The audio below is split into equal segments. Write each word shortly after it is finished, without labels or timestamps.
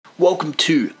Welcome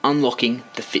to Unlocking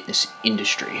the Fitness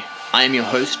Industry. I am your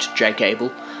host, Jake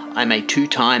Abel. I'm a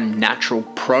two-time natural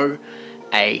pro,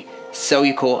 a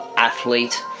Cellucor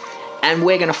athlete, and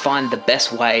we're going to find the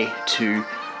best way to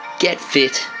get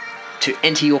fit, to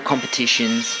enter your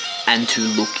competitions, and to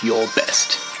look your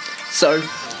best. So,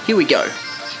 here we go.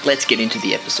 Let's get into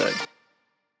the episode.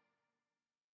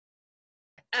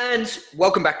 And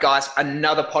welcome back, guys.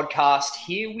 Another podcast.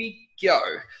 Here we go.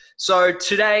 So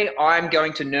today I'm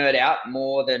going to nerd out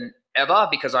more than ever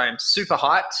because I am super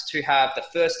hyped to have the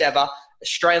first ever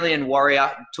Australian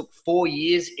warrior. It took 4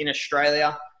 years in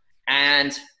Australia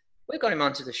and we got him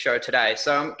onto the show today.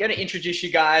 So I'm going to introduce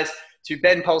you guys to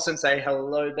Ben Paulson. Say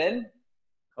hello, Ben.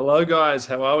 Hello, guys.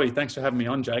 How are we? Thanks for having me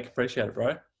on, Jake. Appreciate it,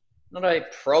 bro. Not a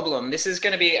problem. This is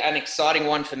going to be an exciting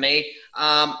one for me.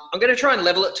 I'm going to try and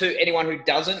level it to anyone who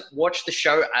doesn't watch the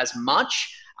show as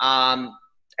much.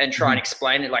 And try and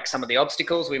explain it, like some of the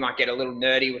obstacles. We might get a little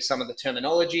nerdy with some of the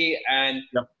terminology. And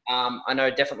I know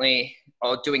definitely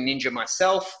doing ninja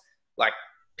myself, like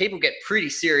people get pretty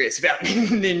serious about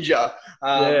ninja.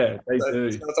 Yeah, they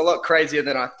do. So it's a lot crazier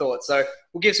than I thought. So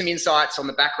we'll give some insights on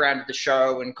the background of the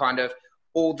show and kind of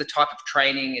all the type of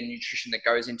training and nutrition that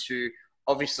goes into,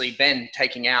 obviously, Ben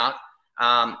taking out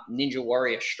Ninja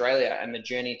Warrior Australia and the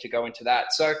journey to go into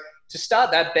that. So to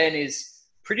start that, Ben, is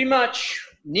pretty much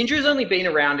Ninja's only been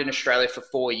around in Australia for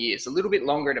 4 years, a little bit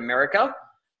longer in America.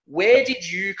 Where did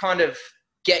you kind of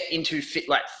get into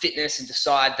fitness and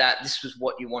decide that this was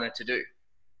what you wanted to do?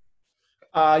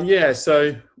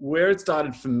 So where it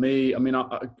started for me, I mean,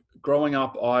 growing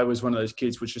up, I was one of those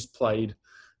kids which just played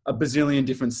a bazillion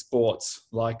different sports.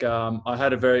 I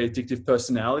had a very addictive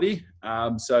personality.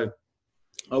 So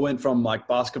I went from like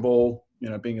basketball,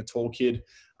 being a tall kid,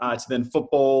 to then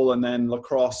football and then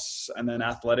lacrosse and then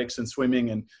athletics and swimming.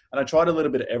 And I tried a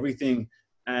little bit of everything.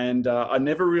 And I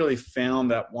never really found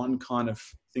that one kind of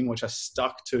thing which I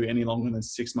stuck to any longer than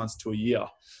 6 months to a year.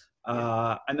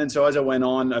 And then so as I went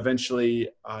on, eventually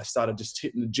I started just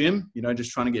hitting the gym,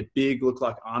 just trying to get big, look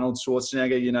like Arnold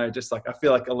Schwarzenegger, just like I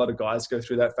feel like a lot of guys go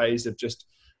through that phase of just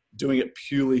doing it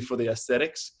purely for the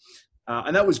aesthetics.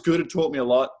 And that was good. It taught me a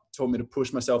lot, taught me to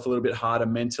push myself a little bit harder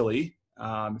mentally.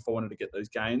 If I wanted to get those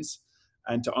gains,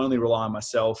 and to only rely on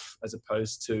myself as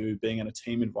opposed to being in a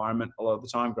team environment a lot of the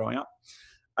time growing up.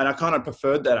 And I kind of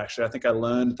preferred that, actually. I think I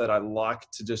learned that I like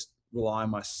to just rely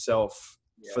on myself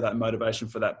for that motivation,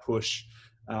 for that push.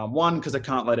 One, because I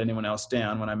can't let anyone else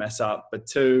down when I mess up, but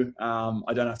two,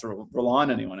 I don't have to rely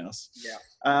on anyone else.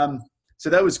 So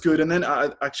that was good. And then I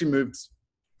actually moved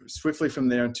swiftly from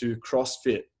there into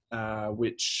CrossFit,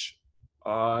 which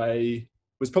I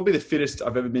was probably the fittest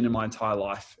I've ever been in my entire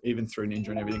life, even through Ninja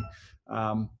and everything,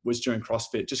 was during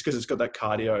CrossFit, just because it's got that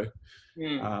cardio,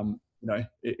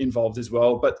 involved as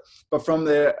well. But from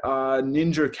there,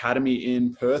 Ninja Academy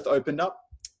in Perth opened up.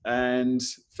 And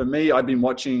for me, I'd been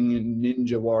watching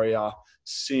Ninja Warrior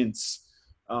since,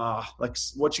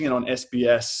 watching it on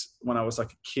SBS when I was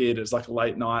like a kid. It was like a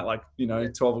late night,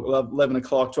 11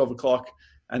 o'clock, 12 o'clock.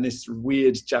 And this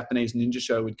weird Japanese ninja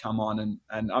show would come on,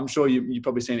 and I'm sure you've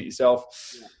probably seen it yourself.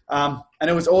 And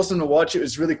it was awesome to watch. It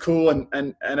was really cool.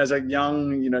 And as a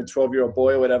young, 12-year-old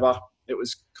boy or whatever, it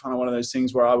was kind of one of those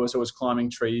things where I was always climbing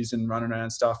trees and running around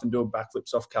and stuff and doing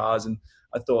backflips off cars. And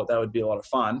I thought that would be a lot of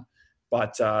fun.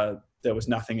 But there was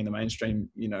nothing in the mainstream,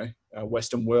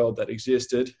 Western world that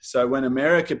existed. So when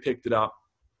America picked it up,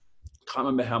 can't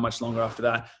remember how much longer after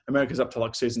that. America's up to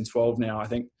like season 12 now, I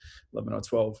think 11 or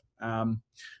 12.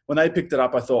 When they picked it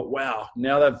up, I thought, wow,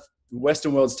 now the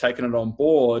Western world's taken it on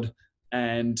board,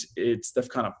 and they've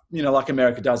kind of, like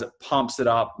America does, it pumps it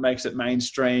up, makes it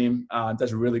mainstream,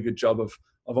 does a really good job of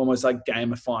almost like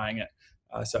gamifying it.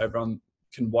 So everyone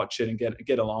can watch it and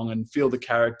get along and feel the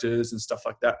characters and stuff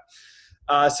like that.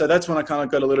 So that's when I kind of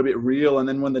got a little bit real. And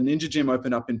then when the Ninja Gym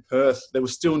opened up in Perth, there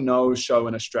was still no show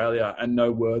in Australia and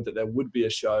no word that there would be a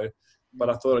show. But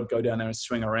I thought I'd go down there and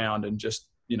swing around and just,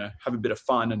 have a bit of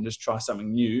fun and just try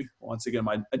something new. Once again,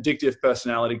 my addictive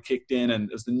personality kicked in and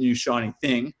it was the new shiny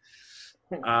thing.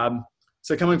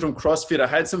 So coming from CrossFit, I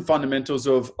had some fundamentals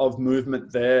of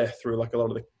movement there through like a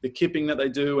lot of the kipping that they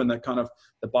do and the kind of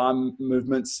the bar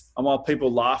movements. And while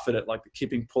people laugh at it, like the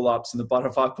kipping pull-ups and the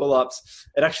butterfly pull-ups,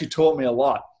 it actually taught me a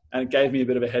lot. And it gave me a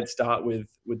bit of a head start with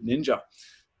Ninja,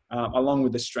 along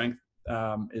with the strength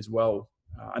as well.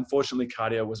 Unfortunately,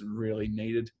 cardio wasn't really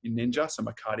needed in Ninja, so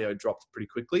my cardio dropped pretty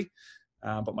quickly,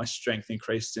 but my strength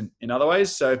increased in other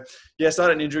ways. So yeah,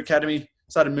 started Ninja Academy,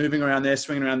 started moving around there,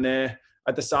 swinging around there.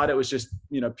 At the start, it was just,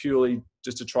 purely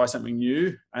just to try something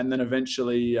new. And then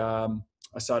eventually I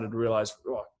started to realize,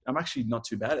 I'm actually not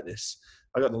too bad at this.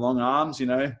 I got the long arms,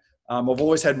 I've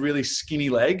always had really skinny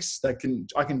legs. I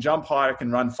can jump high, I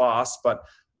can run fast, but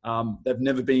they've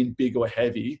never been big or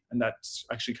heavy, and that's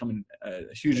actually come in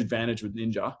a huge advantage with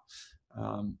Ninja,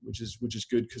 which is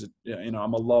good because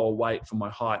I'm a lower weight for my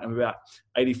height. I'm about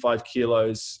 85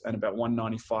 kilos and about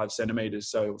 195 centimeters,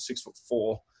 so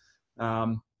 6'4".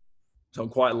 So I'm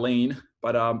quite lean,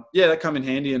 but that come in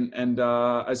handy. And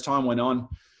as time went on,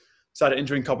 started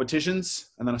entering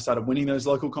competitions, and then I started winning those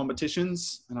local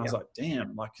competitions. And I was like,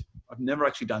 damn, like I've never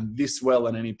actually done this well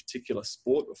in any particular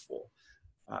sport before.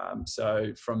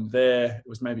 So from there, it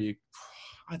was maybe,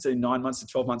 I'd say 9 months to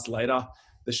 12 months later,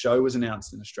 the show was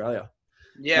announced in Australia.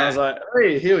 Yeah. And I was like,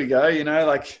 hey, here we go.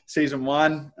 Like season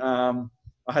 1, I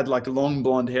had like long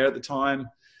blonde hair at the time,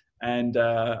 and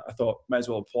I thought may as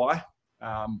well apply.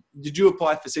 Did you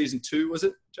apply for season 2, was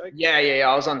it, Jake? Yeah.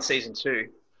 I was on season 2.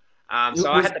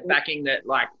 So I had the backing that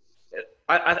like,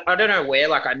 I don't know where,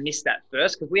 like I missed that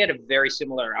first because we had a very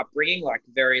similar upbringing, like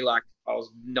very like I was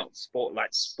not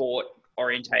sport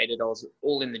orientated. I was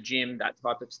all in the gym, that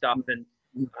type of stuff. And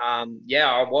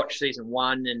I watched season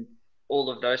 1 and all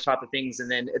of those type of things.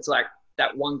 And then it's like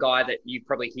that one guy that you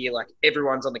probably hear, like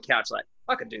everyone's on the couch, like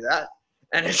I could do that.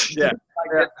 And it's like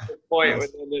that's the point.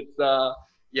 Nice. And it's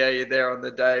you're there on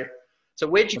the day. So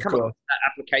where'd you come up with that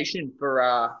application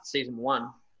for season 1?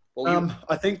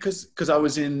 I think because I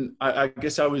was I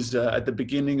guess I was at the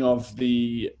beginning of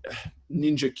the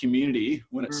Ninja community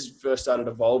when it first started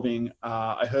evolving.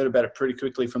 I heard about it pretty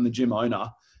quickly from the gym owner,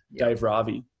 Dave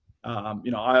Ravi.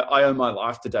 I owe my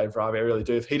life to Dave Ravi. I really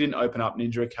do. If he didn't open up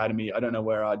Ninja Academy, I don't know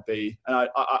where I'd be. And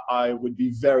I would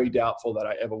be very doubtful that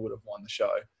I ever would have won the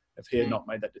show if he had not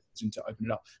made that decision to open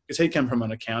it up. Because he came from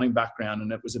an accounting background,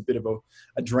 and it was a bit of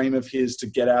a dream of his to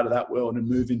get out of that world and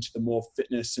move into the more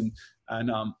fitness and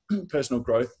personal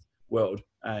growth world.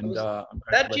 And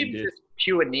that gym just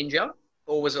pure Ninja,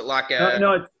 or was it like a?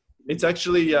 No, it's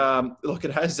actually look.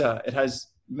 It has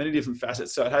many different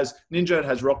facets. So it has Ninja, it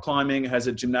has rock climbing, it has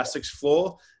a gymnastics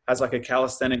floor, has like a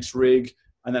calisthenics rig,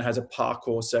 and then has a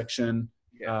parkour section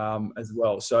as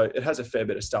well. So it has a fair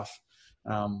bit of stuff.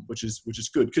 Which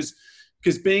is good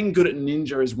because being good at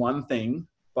Ninja is one thing,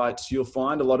 but you'll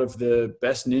find a lot of the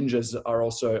best ninjas are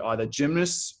also either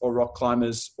gymnasts or rock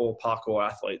climbers or parkour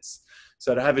athletes.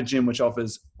 So to have a gym which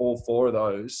offers all 4 of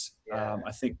those,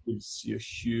 I think gives you a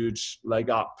huge leg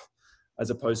up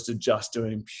as opposed to just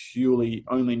doing purely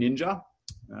only Ninja.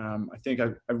 I think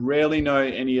I rarely know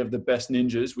any of the best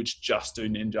ninjas which just do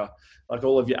Ninja, like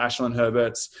all of your Ashlyn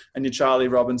Herberts and your Charlie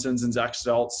Robinsons and Zach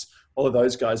Stoltz. All of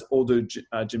those guys all do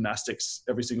gymnastics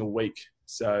every single week.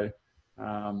 So,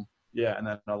 and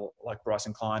then like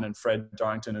Bryson Klein and Fred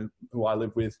Dorrington, who I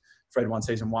live with. Fred won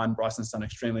season 1. Bryson's done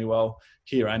extremely well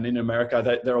here and in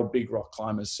America. They're all big rock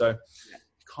climbers. So you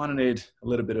kind of need a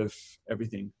little bit of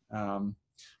everything. So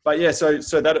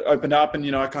that opened up,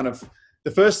 and, I kind of,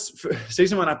 the first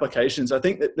season 1 applications, I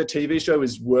think that the TV show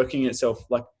is working itself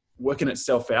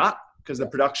out because the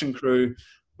production crew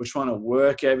were trying to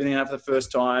work everything out for the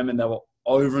first time, and they were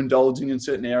overindulging in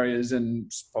certain areas,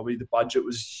 and probably the budget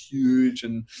was huge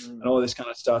and all this kind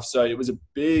of stuff. So it was a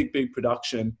big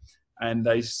production, and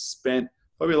they spent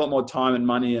probably a lot more time and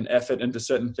money and effort into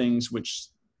certain things which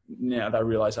now they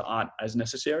realize aren't as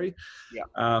necessary.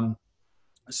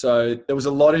 So there was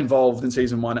a lot involved in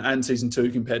season 1 and season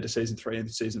 2 compared to season 3 and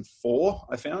season 4,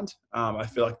 I found. I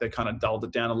feel like they kind of dulled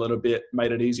it down a little bit,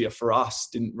 made it easier for us,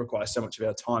 didn't require so much of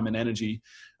our time and energy,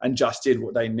 and just did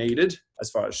what they needed as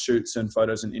far as shoots and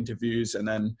photos and interviews. And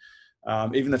then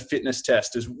even the fitness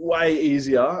test is way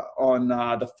easier on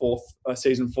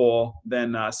season 4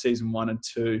 than season 1 and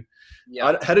 2.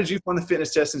 Yeah. How did you find the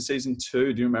fitness test in season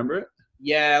 2? Do you remember it?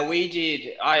 Yeah, we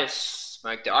did. I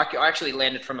smoked it. I actually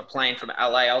landed from a plane from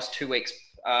LA. I was 2 weeks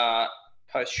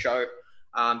post-show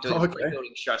doing a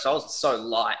bodybuilding show. So I was so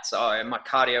light. So my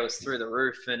cardio was through the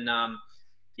roof. And I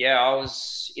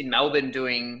was in Melbourne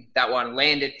doing that one.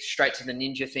 Landed straight to the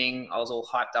Ninja thing. I was all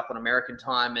hyped up on American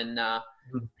time and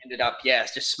ended up,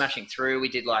 just smashing through. We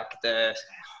did like the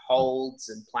holds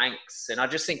and planks. And I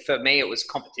just think for me it was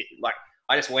competitive. Like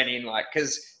I just went in like,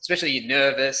 because especially you're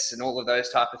nervous and all of those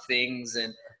type of things.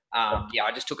 And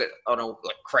I just took it on a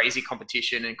crazy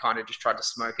competition and kind of just tried to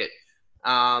smoke it.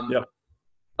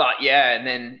 But and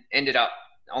then ended up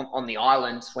on the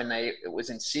island when it was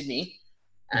in Sydney.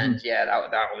 And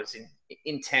that was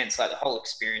intense. Like the whole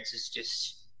experience is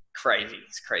just crazy.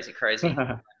 It's crazy.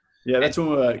 That's when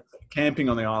we were camping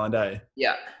on the island, eh?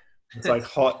 Yeah. It's like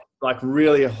hot, like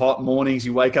really hot mornings.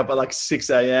 You wake up at like 6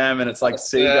 a.m. and it's like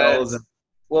seagulls.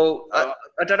 Well,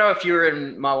 I don't know if you were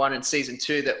in my one in season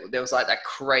 2 that there was like that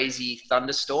crazy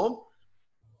thunderstorm.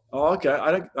 Oh, okay.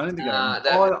 I don't think That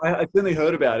I certainly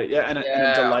heard about it. Yeah, and it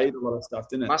yeah, delayed a lot of stuff,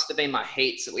 didn't it? must have been my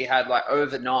heats that we had like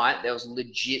overnight. There was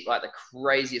legit like the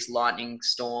craziest lightning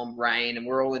storm, rain, and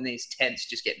we're all in these tents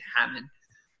just getting hammered.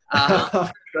 Uh,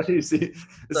 Crazy. It's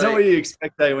not so what you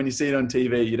expect, though, when you see it on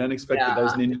TV. You don't expect that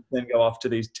those yeah, ninjas then go off to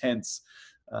these tents.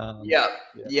 yeah,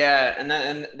 Yeah. yeah,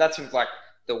 and that's like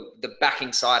the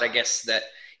backing side, I guess. That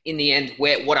in the end,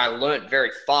 where what I learned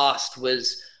very fast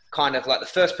was kind of like the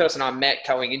first person I met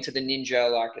going into the ninja,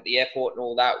 like at the airport and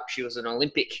all that. She was an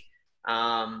Olympic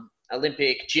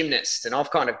gymnast, and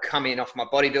I've kind of come in off my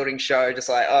bodybuilding show, just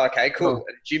like, oh, okay, cool, Oh,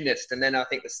 a gymnast. And then I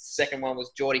think the second one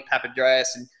was Geordie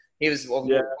Papadreas, and he was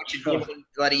yeah. watching him on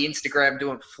bloody Instagram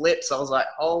doing flips. I was like,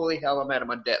 holy hell, I'm out of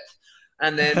my depth.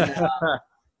 And then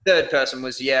third person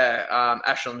was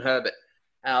Ashlyn Herbert,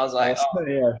 and I was like, oh.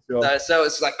 Yeah, sure. So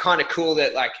it's like kind of cool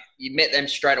that like you met them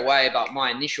straight away. But my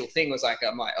initial thing was like,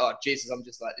 I'm like, oh Jesus, I'm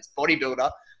just like this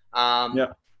bodybuilder. Yeah.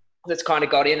 That's kind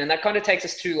of got in, and that kind of takes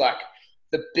us to like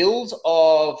the build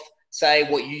of say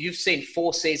what you've seen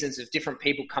 4 seasons of different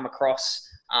people come across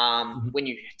when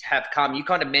you have come. You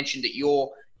kind of mentioned that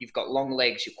you've got long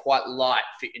legs, you're quite light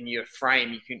in your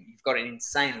frame, you've got an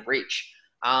insane reach.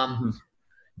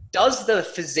 Does the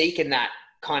physique and that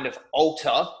kind of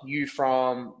alter you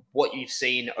from what you've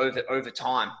seen over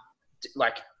time?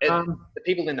 Like the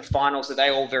people in the finals, are they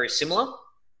all very similar?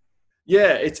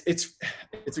 Yeah, it's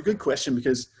a good question,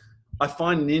 because I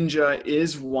find ninja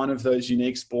is one of those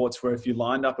unique sports where if you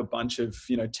lined up a bunch of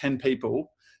 10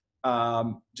 people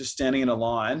just standing in a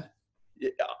line,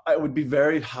 it would be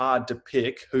very hard to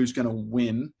pick who's going to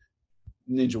win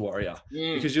Ninja Warrior,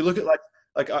 because you look at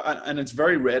and it's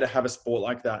very rare to have a sport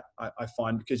like that, I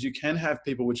find, because you can have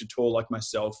people which are tall like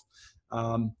myself.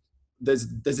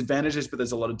 There's advantages, but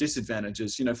there's a lot of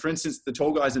disadvantages. For instance, the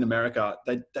tall guys in America,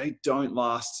 they don't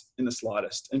last in the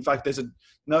slightest. In fact, there's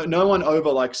no one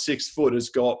over like 6 foot has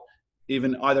got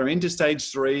even either into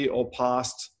stage 3 or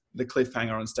past the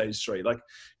cliffhanger on stage 3.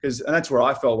 And that's where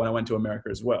I fell when I went to America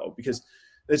as well, because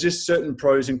there's just certain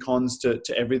pros and cons to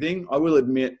everything. I will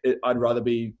admit I'd rather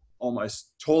be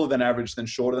almost taller than average than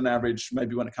shorter than average,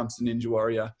 maybe when it comes to Ninja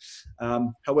Warrior.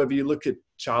 However, you look at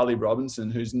Charlie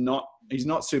Robinson, he's not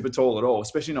super tall at all,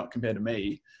 especially not compared to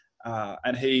me.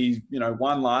 And he,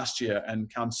 won last year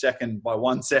and come second by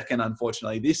 1 second,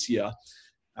 unfortunately, this year.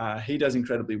 He does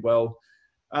incredibly well.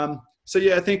 So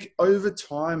yeah, I think over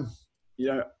time,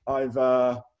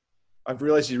 I've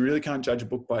realized you really can't judge a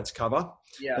book by its cover.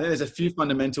 Yeah. I think there's a few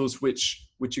fundamentals which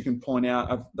you can point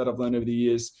out that I've learned over the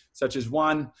years, such as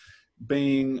one,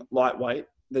 being lightweight.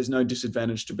 There's no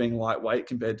disadvantage to being lightweight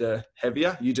compared to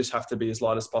heavier. You just have to be as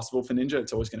light as possible for ninja.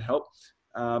 It's always going to help.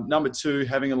 Number 2,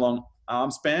 having a long arm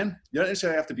span. You don't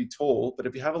necessarily have to be tall, but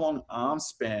if you have a long arm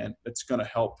span, it's going to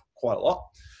help quite a lot.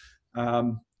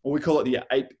 Or we call it the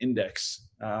ape index,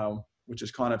 which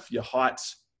is kind of your height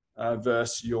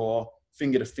versus your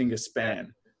finger-to-finger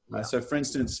span. So, for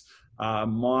instance,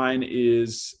 mine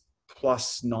is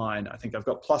 +9. I think I've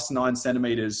got +9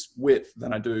 centimeters width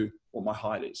than I do what my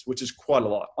height is, which is quite a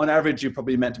lot. On average, you're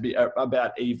probably meant to be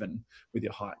about even with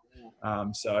your height.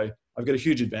 So I've got a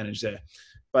huge advantage there.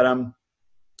 But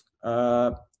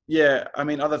yeah, I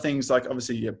mean, other things like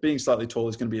obviously being slightly taller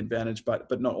is going to be an advantage,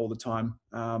 but not all the time.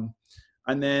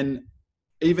 And then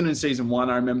even in season 1,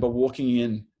 I remember walking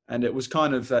in, and it was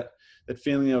kind of that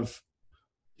feeling of,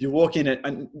 you walk in it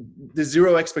and there's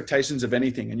zero expectations of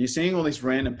anything, and you're seeing all these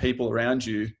random people around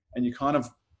you, and you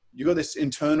got this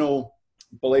internal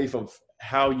belief of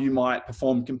how you might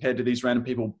perform compared to these random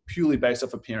people purely based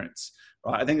off appearance,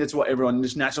 right? I think that's what everyone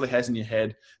just naturally has in your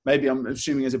head. Maybe I'm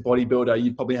assuming as a bodybuilder,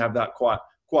 you probably have that quite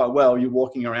well. You're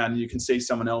walking around and you can see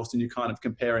someone else and you kind of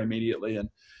compare immediately. And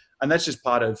that's just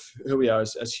part of who we are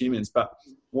as humans. But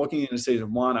walking into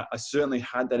season 1, I certainly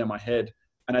had that in my head.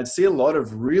 And I'd see a lot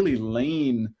of really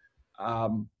lean,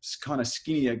 kind of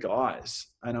skinnier guys.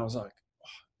 And I was like,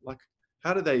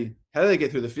 how do they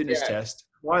get through the fitness test?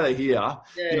 Why are they here?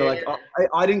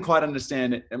 I didn't quite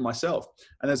understand it myself.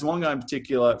 And there's one guy in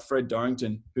particular, Fred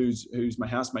Dorrington, who's my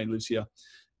housemate, lives here.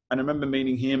 And I remember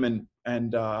meeting him,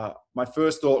 and my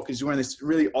first thought, because he's wearing this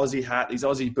really Aussie hat, these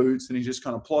Aussie boots, and he's just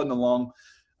kind of plodding along,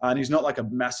 and he's not like a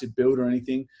massive build or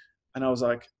anything. And I was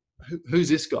like, who's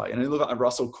this guy? And he looked like a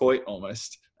Russell Coit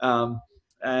almost.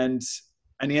 And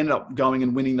he ended up going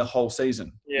and winning the whole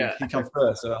season. Yeah, he came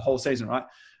first, so the whole season, right?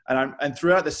 And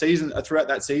throughout that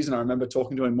season, I remember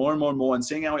talking to him more and more and more, and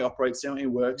seeing how he operates, seeing how he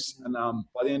works. And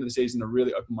by the end of the season, I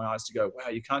really opened my eyes to go, wow,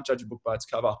 you can't judge a book by its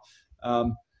cover.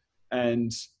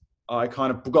 And I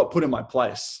kind of got put in my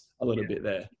place a little bit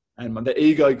there, and the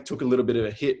ego took a little bit of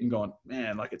a hit, and gone,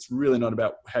 man, like it's really not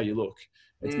about how you look.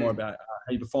 It's more about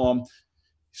how you perform.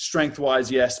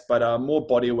 Strength-wise, yes, but more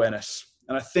body awareness.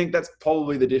 And I think that's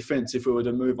probably the difference if we were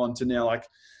to move on to now, like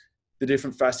the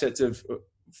different facets of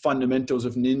fundamentals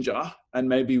of ninja and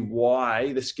maybe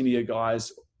why the skinnier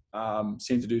guys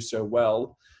seem to do so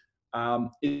well,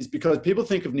 is because people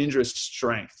think of ninja as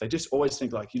strength. They just always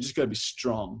think like, you just got to be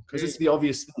strong because it's the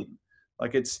obvious thing.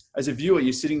 Like it's, as a viewer,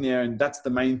 you're sitting there and that's the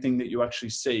main thing that you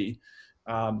actually see,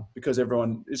 because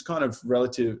everyone is kind of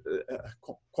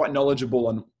quite knowledgeable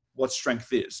on what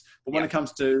strength is. But when it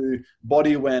comes to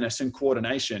body awareness and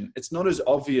coordination, it's not as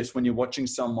obvious when you're watching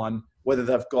someone, whether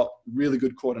they've got really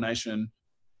good coordination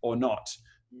or not.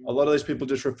 A lot of those people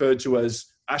just referred to as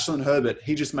Ashlyn Herbert.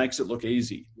 He just makes it look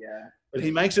easy. Yeah. But he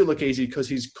makes it look easy because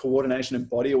his coordination and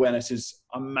body awareness is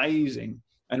amazing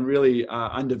and really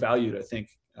undervalued, I think.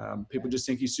 People just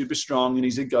think he's super strong and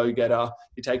he's a go-getter.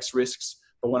 He takes risks.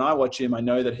 But when I watch him, I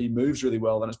know that he moves really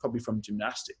well, and it's probably from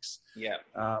gymnastics. Yeah.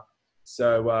 I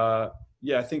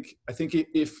think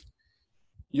if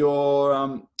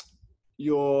your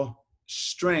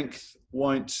strength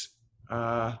won't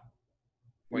your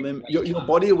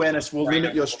body awareness will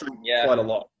limit your strength quite a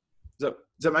lot. Does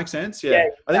that make sense? Yeah.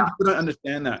 I think people don't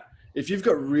understand that. If you've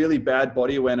got really bad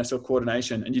body awareness or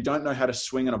coordination and you don't know how to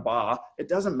swing on a bar, it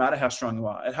doesn't matter how strong you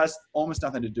are. It has almost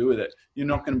nothing to do with it. You're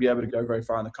not going to be able to go very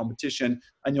far in the competition,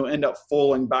 and you'll end up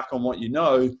falling back on what you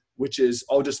know, which is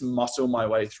I'll just muscle my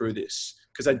way through this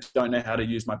because I don't know how to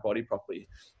use my body properly.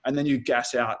 And then you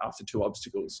gas out after 2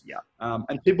 obstacles. Yeah.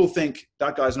 And people think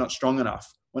that guy's not strong enough,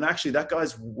 when actually that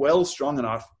guy's well strong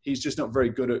enough. He's just not very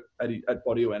good at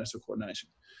body awareness or coordination.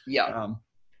 Yeah.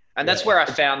 And that's where I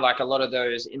found like a lot of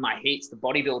those in my heats, the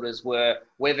bodybuilders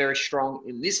we're very strong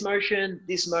in this motion,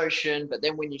 but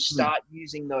then when you start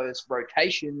using those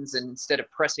rotations and instead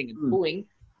of pressing and pulling,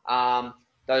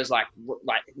 those like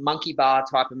monkey bar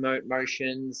type of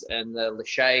motions and the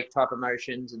Lachey type of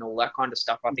motions and all that kind of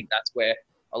stuff, I think that's where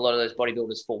a lot of those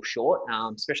bodybuilders fall short,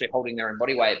 especially holding their own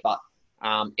body weight. But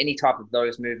any type of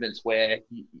those movements where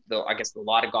I guess the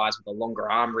lighter guys with a longer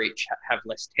arm reach have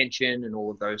less tension and all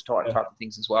of those type of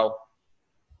things as well.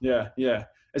 Yeah.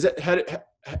 Is it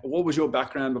what was your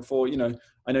background before? You know,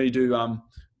 I know you do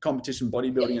competition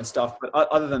bodybuilding and stuff, but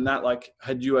other than that, like,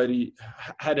 had you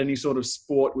had any sort of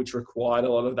sport which required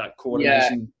a lot of that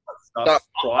coordination stuff?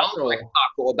 So I was like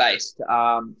hardcore based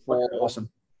awesome.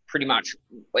 Pretty much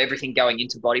everything going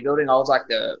into bodybuilding. I was like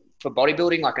for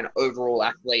bodybuilding, like an overall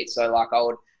athlete. So like I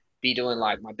would be doing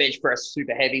like my bench press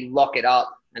super heavy, lock it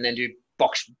up, and then do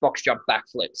box jump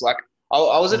backflips. Like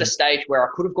I was at a stage where I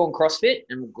could have gone CrossFit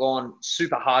and gone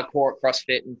super hardcore at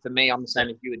CrossFit. And for me, I'm the same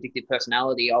as you, addictive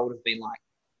personality. I would have been like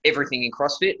everything in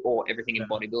CrossFit or everything in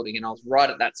bodybuilding. And I was right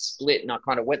at that split, and I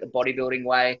kind of went the bodybuilding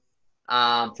way.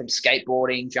 From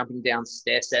skateboarding, jumping down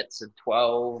stair sets of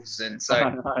 12s. And so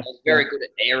I was very good at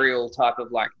aerial type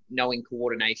of like knowing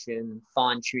coordination,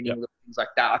 fine tuning, things like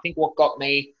that. I think what got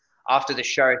me after the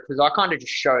show, because I kind of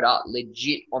just showed up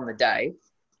legit on the day.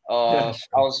 I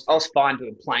was fine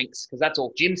doing planks because that's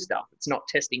all gym stuff. It's not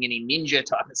testing any ninja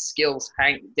type of skills,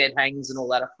 dead hangs and all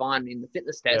that are fine in the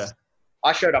fitness test.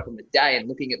 I showed up on the day and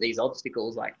looking at these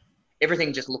obstacles, like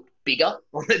everything just looked bigger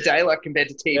on the day, like compared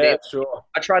to TV. Yeah, sure.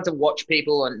 I tried to watch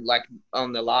people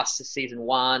on the last season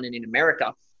 1 and in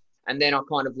America. And then I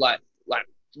kind of like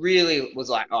really was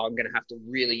like, I'm going to have to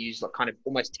really use like kind of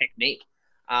almost technique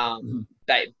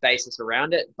basis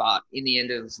around it. But in the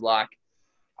end, it was like,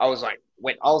 I was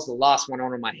the last one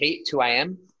on my heat, 2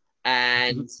 a.m.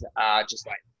 and just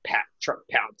like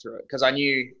powered through it. Cause I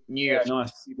knew a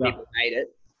few people made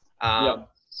it.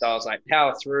 So I was like,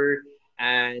 power through.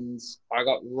 And I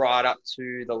got right up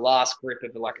to the last grip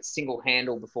of like a single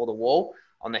handle before the wall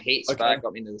on the heat. So that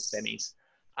got me into the semis.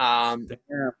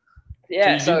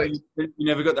 So you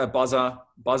never got that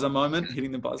buzzer moment,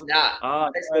 hitting the buzzer?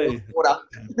 Nah,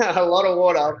 a lot of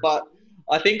water. But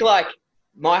I think like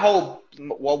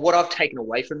what I've taken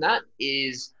away from that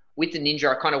is with the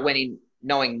ninja, I kind of went in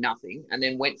knowing nothing and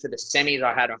then went for the semis.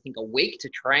 I had, I think, a week to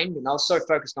train, and I was so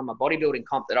focused on my bodybuilding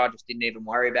comp that I just didn't even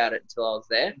worry about it until I was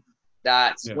there.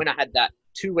 When I had that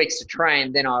 2 weeks to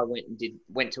train, then I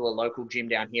went to a local gym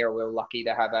down here. We were lucky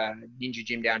to have a ninja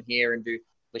gym down here and do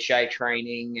Lachey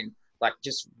training and I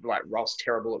was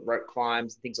terrible at rope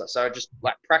climbs and things like so. I just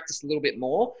like practiced a little bit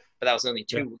more, but that was only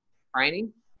 2 weeks of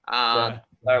training. So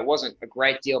it wasn't a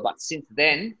great deal. But since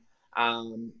then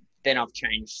I've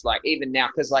changed. Like even now,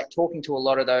 because like talking to a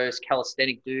lot of those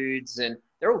calisthenic dudes and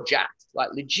they're all jacked, like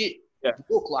legit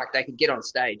look like they could get on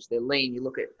stage. They're lean. You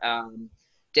look at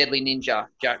Deadly Ninja,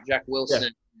 Jack Wilson,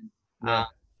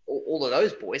 all of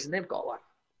those boys, and they've got like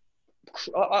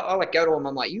I like go to him.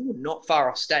 I'm like, you are not far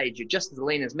off stage. You're just as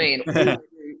lean as me, and all you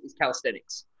do is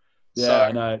calisthenics. So Yeah,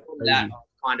 I know. from that,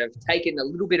 I've kind of taken a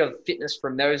little bit of fitness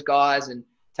from those guys and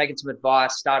taken some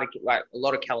advice. Started like a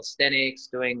lot of calisthenics,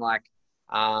 doing like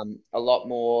a lot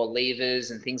more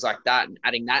levers and things like that, and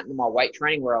adding that into my weight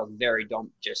training where I was very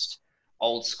just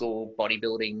old school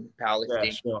bodybuilding, Yeah,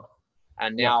 powerlifting. sure.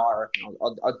 And Yeah, now I reckon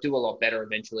I'll do a lot better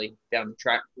eventually down the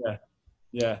track. yeah,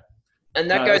 yeah. And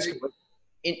that No, goes that's good.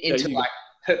 into Yeah,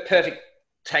 like perfect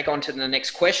take on to the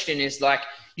next question is like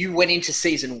you went into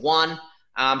season 1.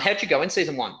 How'd you go in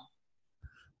season 1?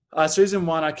 Season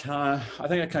 1, I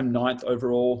think I came 9th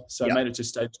overall, so I Yep. made it to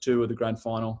stage 2 of the grand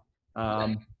final.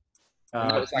 And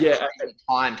that was like Yeah, crazy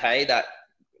timed, hey? That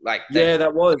like yeah,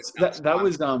 that was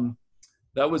time.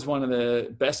 that was one of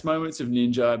the best moments of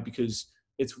Ninja because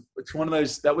it's one of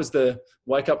those, that was the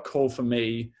wake up call for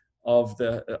me of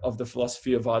the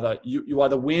philosophy of either you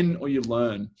either win or you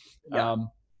learn. Yeah.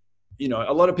 You know,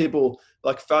 a lot of people,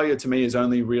 like, failure to me is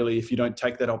only really if you don't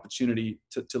take that opportunity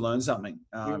to learn something.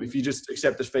 If you just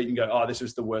accept defeat and go, oh, this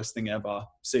was the worst thing ever,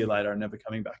 see you later, and never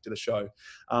coming back to the show.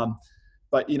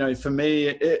 But, you know, for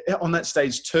me, on that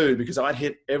stage 2, because I'd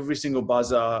hit every single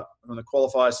buzzer from the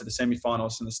qualifiers to the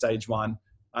semifinals from the stage 1.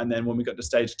 And then when we got to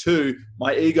stage 2,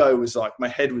 my ego was like, my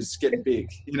head was getting big,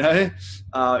 you know?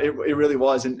 It really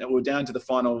was. And we were down to the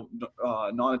final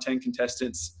 9 or 10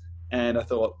 contestants. And I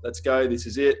thought, let's go, this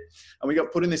is it. And we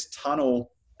got put in this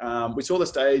tunnel. We saw the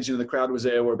stage and the crowd was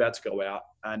there. We're about to go out.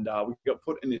 And we got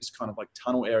put in this kind of like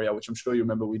tunnel area, which I'm sure you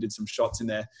remember we did some shots in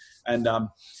there. And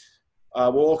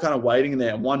we're all kind of waiting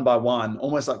there, and one by one,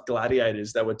 almost like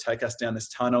gladiators, they would take us down this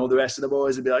tunnel. The rest of the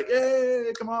boys would be like, yeah,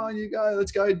 come on, you go,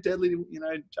 let's go, Deadly, you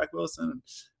know, Jack Wilson.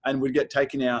 And we'd get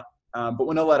taken out. But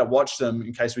we're not allowed to watch them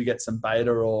in case we get some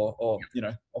beta or you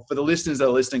know, or for the listeners that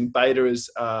are listening, beta is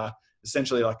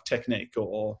essentially like technique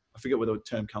or I forget where the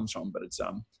term comes from, but it's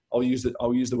I'll use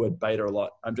the word beta a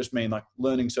lot. I just mean like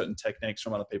learning certain techniques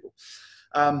from other people.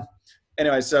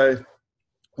 Anyway, so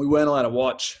we weren't allowed to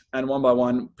watch, and one by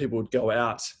one people would go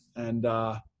out, and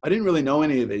I didn't really know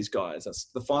any of these guys. That's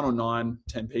the final 9,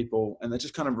 10 people, and they're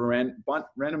just kind of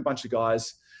random bunch of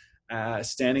guys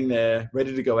standing there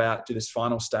ready to go out to this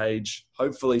final stage.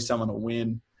 Hopefully someone will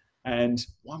win. And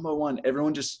one by one,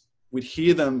 everyone just, we'd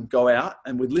hear them go out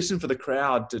and we'd listen for the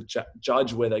crowd to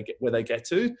judge where they get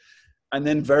to. And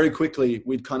then very quickly,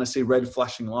 we'd kind of see red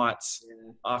flashing lights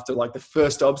after like the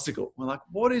first obstacle. We're like,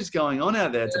 what is going on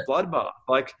out there? It's a bloodbath.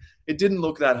 Like, it didn't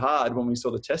look that hard when we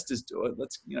saw the testers do it.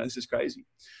 This is crazy.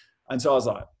 And so I was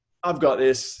like, I've got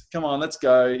this. Come on, let's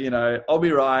go. You know, I'll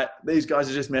be right. These guys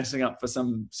are just messing up for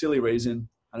some silly reason. And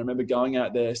I remember going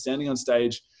out there, standing on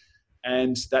stage.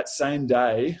 And that same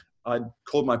day, I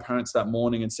called my parents that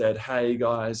morning and said, hey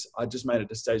guys, I just made it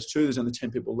to stage 2. There's only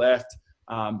 10 people left.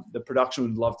 The production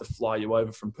would love to fly you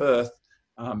over from Perth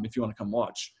if you want to come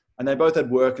watch. And they both had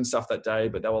work and stuff that day,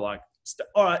 but they were like,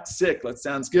 all right, sick, that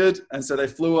sounds good. And so they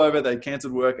flew over, they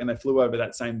canceled work, and they flew over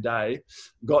that same day,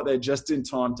 got there just in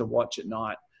time to watch at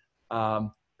night. And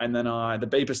then the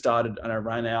beeper started and I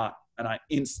ran out and I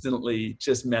instantly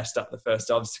just messed up the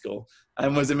first obstacle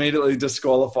and was immediately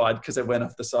disqualified because I went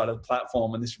off the side of the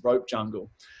platform in this rope jungle.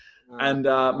 And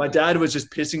my dad was just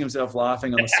pissing himself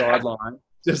laughing on the sideline,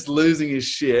 just losing his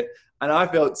shit. And I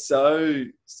felt so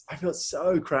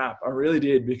crap. I really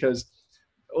did, because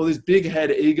all this big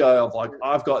head ego of like,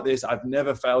 I've got this, I've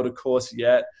never failed a course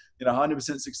yet,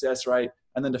 100% success rate.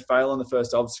 And then to fail on the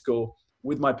first obstacle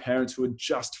with my parents who had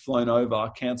just flown over,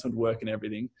 canceled work and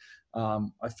everything.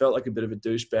 I felt like a bit of a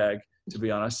douchebag, to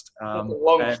be honest.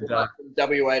 Long flight from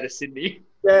WA to Sydney.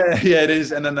 Yeah, it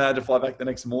is. And then they had to fly back the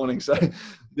next morning. So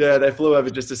yeah, they flew over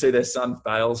just to see their son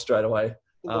fail straight away.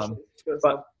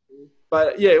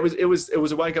 But yeah, it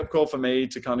was a wake up call for me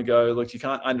to kind of go, look, you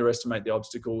can't underestimate the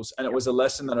obstacles. And it was a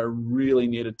lesson that I really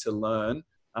needed to learn.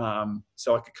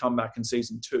 So I could come back in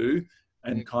season 2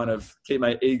 and kind of keep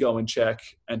my ego in check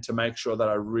and to make sure that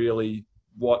I really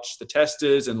watch the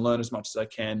testers and learn as much as I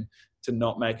can to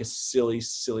not make a silly,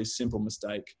 simple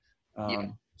mistake.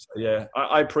 So yeah,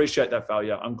 I appreciate that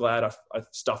failure. I'm glad I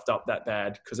stuffed up that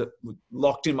bad, because it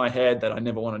locked in my head that I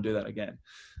never want to do that again.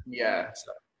 Yeah.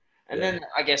 And then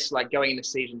I guess like going into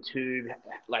season 2,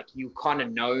 like you kind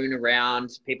of known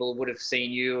around, people would have seen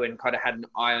you and kind of had an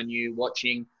eye on you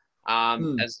watching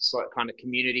as the sort of kind of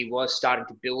community was starting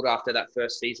to build after that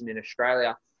first season in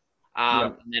Australia.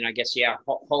 And then I guess, a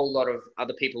whole lot of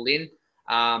other people in.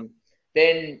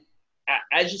 Then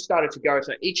as you started to go,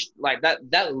 so each like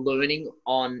that learning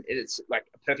on, it's like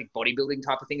a perfect bodybuilding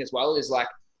type of thing as well, is like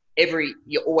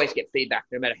you always get feedback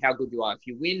no matter how good you are. If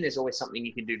you win, there's always something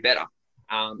you can do better.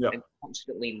 And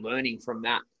constantly learning from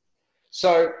that.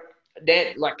 So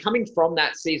then, like coming from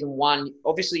that season one,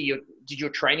 obviously did your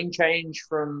training change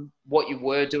from what you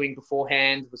were doing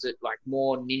beforehand? Was it like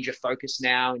more ninja focused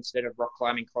now instead of rock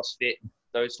climbing, CrossFit,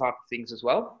 those type of things as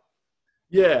well?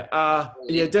 Yeah,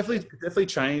 definitely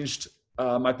changed.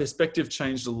 My perspective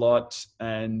changed a lot,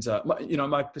 and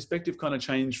my perspective kind of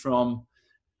changed from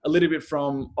a little bit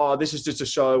from, oh, this is just a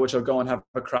show which I'll go and have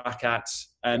a crack at,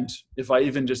 and if I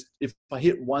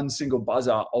hit one single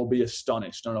buzzer, I'll be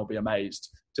astonished and I'll be amazed.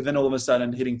 To then all of a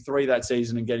sudden hitting 3 that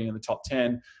season and getting in the top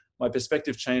 10, my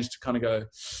perspective changed to kind of go,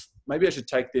 maybe I should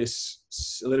take this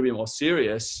a little bit more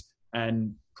serious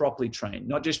and properly train,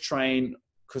 not just train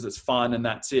because it's fun and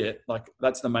that's it. Like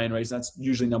that's the main reason. That's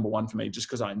usually number one for me, just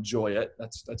because I enjoy it.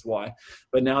 That's why.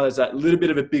 But now there's that little bit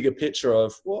of a bigger picture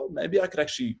of, well, maybe I could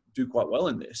actually do quite well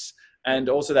in this. And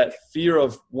also that fear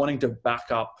of wanting to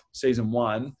back up season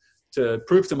one to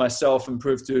prove to myself and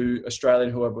prove to Australia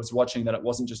and whoever was watching that it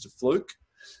wasn't just a fluke.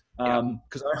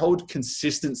 Because I hold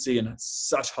consistency in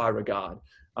such high regard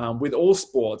with all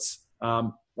sports.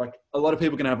 Like a lot of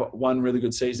people can have one really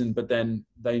good season, but then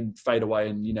they fade away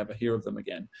and you never hear of them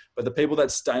again. But the people that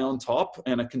stay on top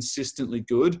and are consistently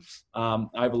good, I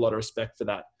have a lot of respect for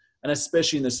that. And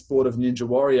especially in the sport of Ninja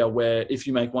Warrior, where if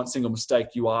you make one single mistake,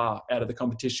 you are out of the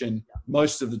competition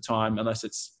most of the time, unless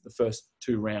it's the first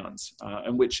 2 rounds,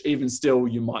 and which even still,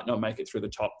 you might not make it through the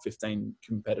top 15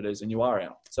 competitors and you are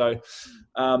out. So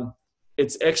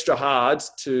it's extra hard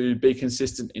to be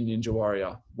consistent in Ninja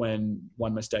Warrior when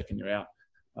one mistake and you're out.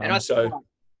 And I think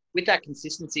with that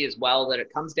consistency as well, that it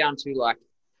comes down to like,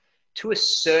 to a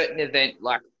certain event,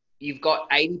 like you've got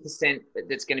 80%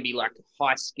 that's going to be like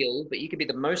high skill, but you could be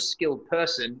the most skilled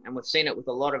person. And we've seen it with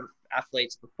a lot of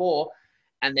athletes before.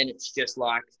 And then it's just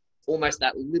like almost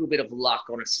that little bit of luck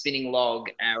on a spinning log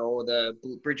or the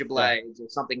bridge of blades or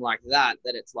something like that,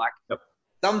 that it's like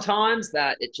sometimes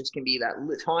that it just can be that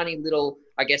tiny little,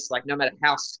 I guess, like no matter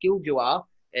how skilled you are,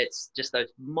 it's just those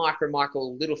micro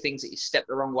little things that you step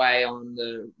the wrong way on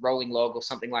the rolling log or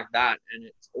something like that. And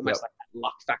it's almost like that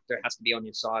luck factor has to be on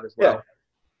your side as well.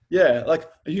 Yeah. Like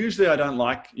usually I don't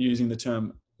like using the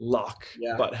term luck,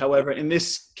 but however, in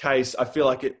this case, I feel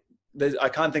like I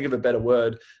can't think of a better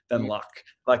word than luck.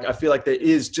 Like I feel like there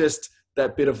is just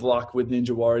that bit of luck with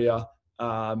Ninja Warrior.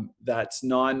 That's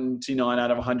 99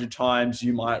 out of 100 times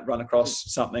you might run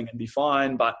across something and be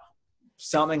fine, but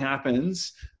something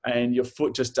happens and your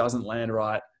foot just doesn't land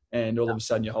right, and all of a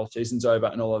sudden your whole season's over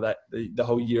and all of that, the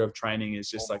whole year of training is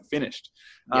just like finished.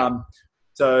 I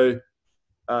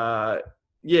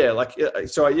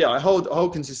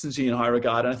hold consistency in high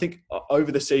regard, and I think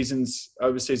over season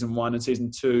 1 and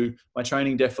season 2, my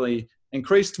training definitely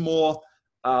increased more.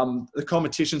 The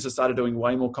competitions, I started doing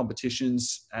way more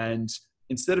competitions, and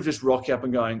instead of just rocking up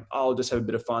and going, oh, I'll just have a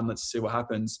bit of fun, let's see what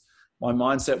happens, my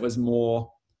mindset was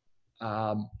more,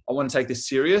 I want to take this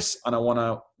serious and I want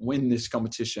to win this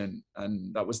competition.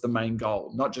 And that was the main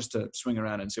goal, not just to swing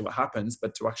around and see what happens,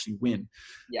 but to actually win.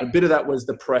 A bit of that was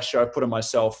the pressure I put on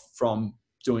myself from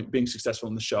being successful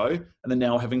in the show. And then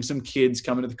now having some kids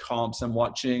coming to the comps and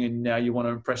watching, and now you want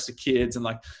to impress the kids, and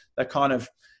like that kind of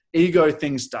ego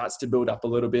thing starts to build up a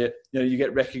little bit. You know, you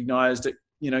get recognized at,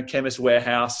 Chemist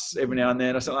Warehouse every now and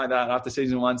then or something like that after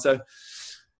season 1. So,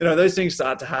 those things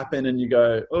start to happen and you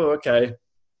go, oh, okay.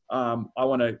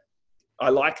 I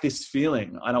like this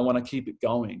feeling and I want to keep it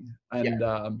going.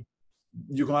 And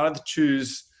you can either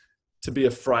choose to be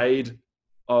afraid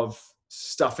of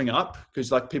stuffing up,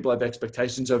 because like people have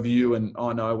expectations of you and,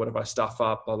 oh no, what if I stuff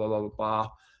up, blah, blah, blah, blah,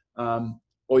 blah.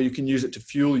 Or you can use it to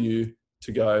fuel you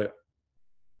to go,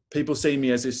 people see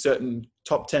me as this certain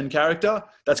top 10 character.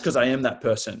 That's because I am that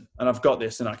person and I've got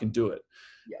this and I can do it.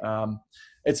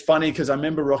 It's funny because I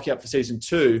remember rocking up for season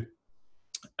 2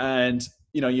 and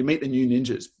you meet the new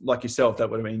ninjas like yourself. That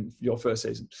would have been your first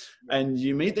season. And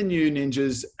you meet the new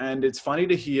ninjas, and it's funny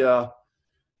to hear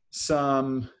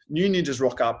some new ninjas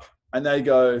rock up and they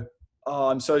go, oh,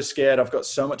 I'm so scared. I've got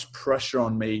so much pressure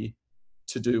on me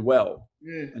to do well.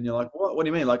 And you're like, what do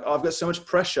you mean? Like, oh, I've got so much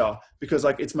pressure because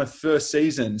like it's my first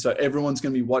season. So everyone's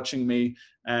going to be watching me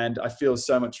and I feel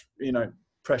so much,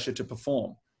 pressure to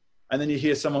perform. And then you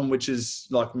hear someone which is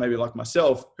like, maybe like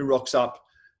myself, who rocks up,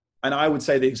 and I would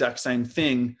say the exact same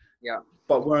thing,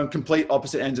 but we're on complete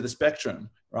opposite ends of the spectrum,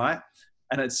 right?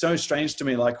 And it's so strange to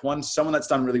me, like someone that's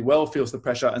done really well feels the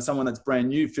pressure and someone that's brand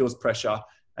new feels pressure.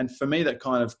 And for me, that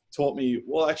kind of taught me,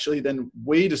 well, actually, then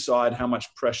we decide how much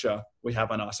pressure we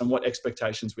have on us and what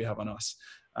expectations we have on us.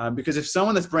 Because if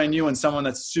someone that's brand new and someone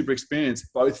that's super experienced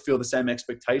both feel the same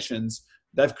expectations,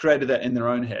 they've created that in their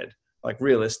own head, like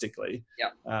realistically.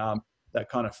 That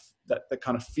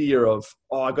kind of fear of,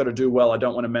 oh, I got to do well, I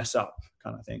don't want to mess up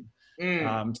kind of thing.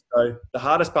 So the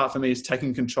hardest part for me is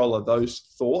taking control of those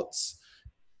thoughts.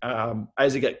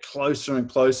 As I get closer and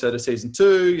closer to season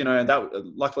 2,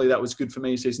 luckily that was good for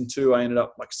me. Season 2, I ended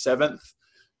up like 7th.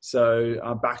 So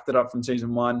I backed it up from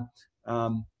season 1.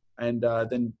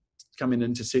 Then coming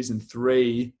into season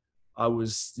 3, I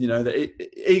was, the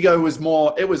ego was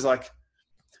more, it was like,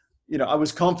 I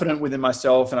was confident within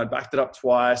myself and I backed it up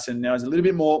twice. And now I was a little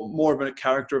bit more of a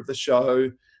character of the show.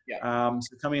 Yeah.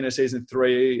 So coming into season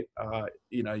 3,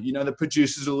 the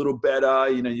producers a little better,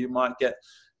 you might get,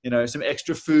 some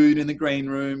extra food in the green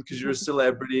room because you're a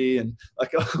celebrity and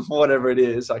like whatever it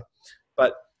is.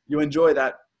 But you enjoy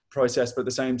that process. But at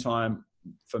the same time,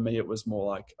 for me, it was more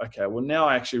like, okay, well, now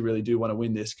I actually really do want to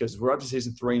win this because we're up to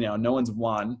season 3 now. No one's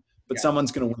won, but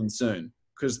someone's going to win soon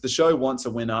because the show wants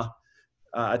a winner.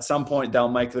 At some point, they'll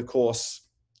make the course,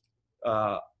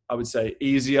 I would say,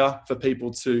 easier for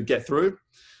people to get through.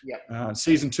 Yeah.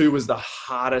 Season 2 was the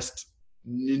hardest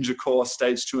ninja course,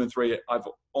 stage 2 and 3 I've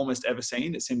almost ever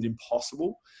seen. It seemed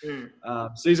impossible.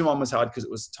 Season 1 was hard because it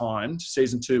was timed.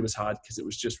 Season 2 was hard because it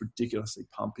was just ridiculously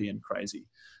pumpy and crazy.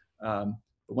 But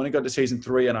when I got to season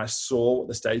 3 and I saw what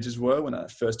the stages were when I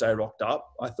first day rocked up,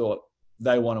 I thought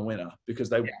they want a winner because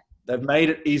they've made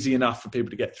it easy enough for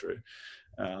people to get through.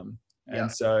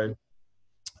 So,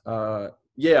 I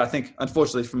think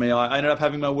unfortunately for me, I ended up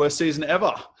having my worst season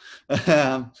ever,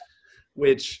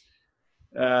 which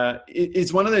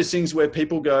it's one of those things where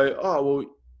people go, oh, well,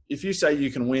 if you say you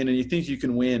can win and you think you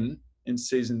can win in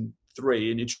season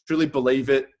 3 and you truly believe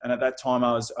it. And at that time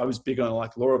I was big on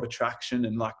like law of attraction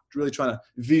and like really trying to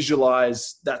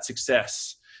visualize that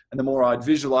success. And the more I'd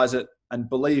visualize it and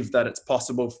believe that it's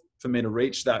possible for me to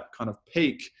reach that kind of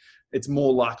peak, it's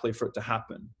more likely for it to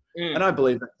happen. And I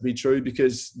believe that to be true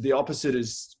because the opposite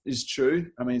is true.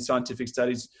 I mean, scientific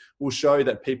studies will show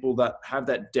that people that have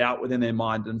that doubt within their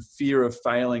mind and fear of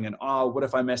failing and, oh, what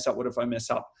if I mess up? What if I mess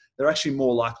up? They're actually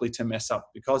more likely to mess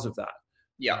up because of that.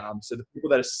 Yeah. So the people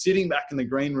that are sitting back in the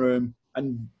green room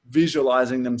and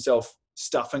visualizing themselves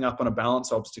stuffing up on a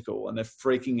balance obstacle and they're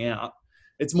freaking out,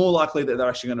 it's more likely that they're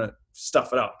actually going to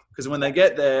stuff it up because when they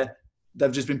get there,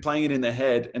 they've just been playing it in their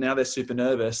head and now they're super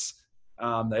nervous. They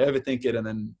overthink it and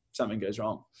then something goes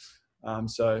wrong.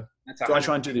 So I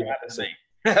try and do the opposite.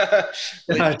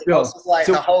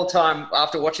 The whole time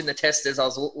after watching the testers, I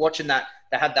was watching that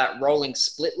they had that rolling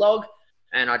split log,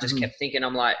 and I just kept thinking,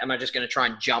 I'm like, am I just going to try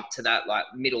and jump to that like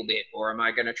middle bit, or am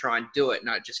I going to try and do it? And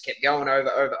I just kept going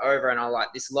over, and I like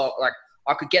this log, like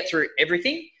I could get through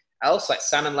everything else, like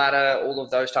salmon ladder, all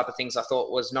of those type of things. I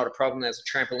thought was not a problem. There's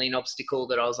a trampoline obstacle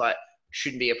that I was like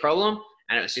shouldn't be a problem.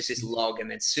 And it was just this log. And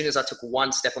then as soon as I took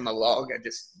one step on the log, I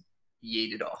just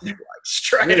yeeted off like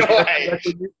straight away.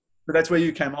 So that's where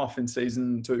you came off in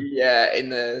season 2. Yeah, in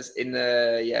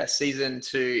the season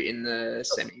 2 in the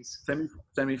semis.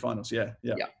 Semi-finals, yeah.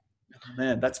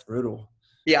 Man, that's brutal.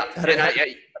 Yeah,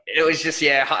 and it was just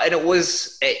and it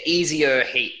was an easier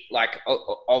heat like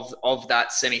of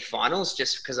that semi-finals,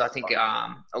 just because I think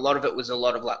a lot of it was a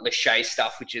lot of like Lachey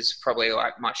stuff, which is probably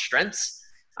like my strengths.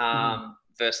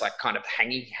 Versus like kind of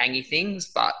hangy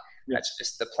things, but that's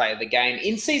just the play of the game.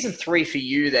 In season 3 for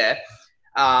you there,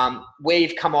 where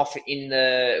you've come off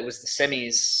it was the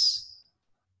semis,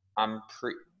 I'm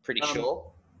pretty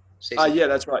sure. Yeah,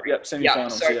 that's right. Yep,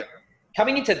 semi-finals. So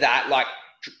coming into that, like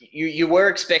you were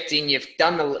expecting,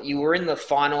 you were in the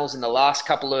finals in the last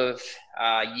couple of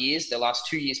years, the last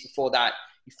 2 years before that.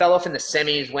 You fell off in the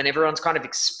semis when everyone's kind of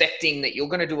expecting that you're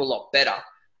going to do a lot better.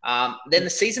 Then the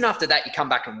season after that, you come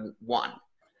back and won.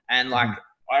 And like,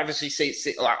 I obviously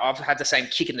see like I've had the same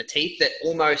kick in the teeth that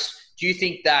almost, do you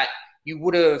think that you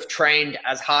would have trained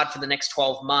as hard for the next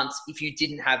 12 months if you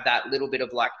didn't have that little bit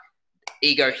of like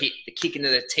ego hit, the kick into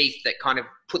the teeth that kind of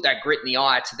put that grit in the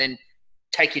eye to then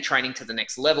take your training to the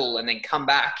next level and then come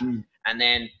back and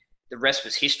then the rest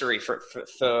was history for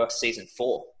season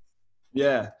 4?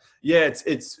 Yeah,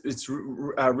 it's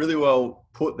really well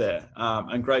put there,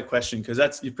 and great question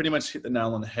because you pretty much hit the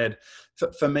nail on the head.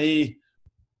 For me,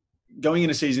 going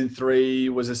into season 3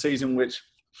 was a season which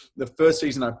the first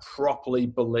season I properly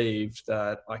believed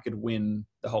that I could win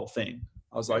the whole thing.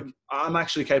 I was like, I'm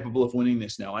actually capable of winning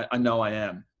this now. I know I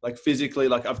am. Like physically,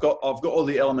 like I've got all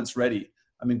the elements ready.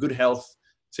 I'm in good health.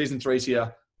 Season 3's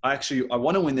here. I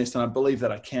want to win this and I believe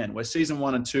that I can. Where season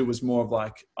 1 and 2 was more of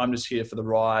like, I'm just here for the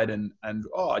ride and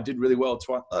I did really well.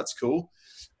 That's cool.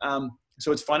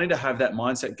 So it's funny to have that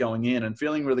mindset going in and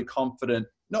feeling really confident,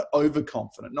 not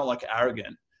overconfident, not like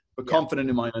arrogant, but confident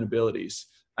in my own abilities.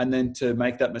 And then to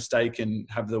make that mistake and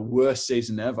have the worst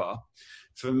season ever,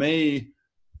 for me,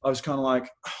 I was kind of like,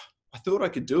 I thought I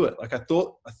could do it. Like I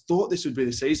thought this would be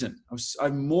the season.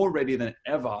 I'm more ready than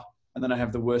ever and then I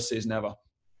have the worst season ever.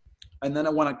 And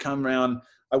then when I come around,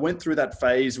 I went through that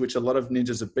phase, which a lot of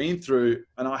ninjas have been through,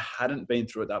 and I hadn't been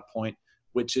through at that point,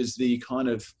 which is the kind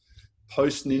of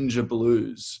post-ninja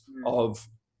blues of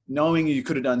knowing you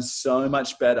could have done so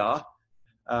much better,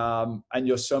 and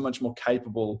you're so much more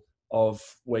capable of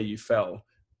where you fell.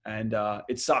 And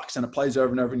it sucks, and it plays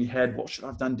over and over in your head. What should I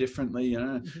have done differently? You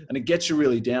know, and it gets you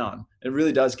really down. It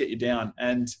really does get you down.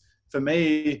 And for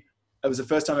me, it was the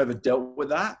first time I ever dealt with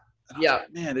that. And I was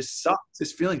like, man, this sucks.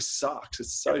 This feeling sucks.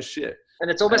 It's so shit. And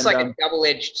it's almost like a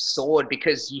double-edged sword,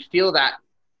 because you feel that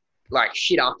like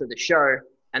shit after the show,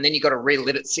 and then you got to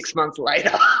relive it 6 months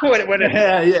later.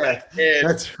 Yeah.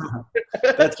 That's right.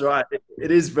 That's right.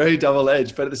 It is very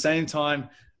double-edged, but at the same time,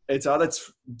 it's either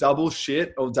double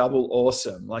shit or double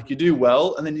awesome. Like you do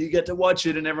well, and then you get to watch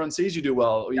it, and everyone sees you do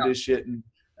well, or you do shit, and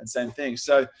same thing.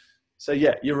 So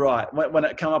yeah, you're right. When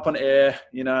it come up on air,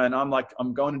 you know, and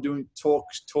I'm going and doing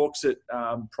talks at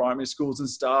primary schools and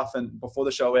stuff, and before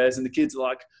the show airs, and the kids are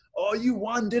like, "Oh, you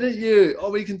won, didn't you?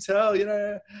 Oh, we can tell, you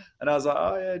know." And I was like,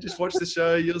 "Oh yeah, just watch the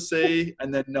show, you'll see."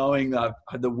 And then knowing that I've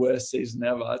had the worst season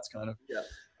ever, it's kind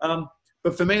of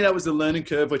But for me, that was the learning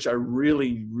curve, which I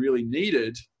really, really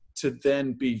needed to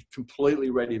then be completely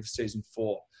ready for season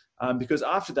 4. Because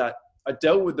after that, I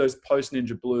dealt with those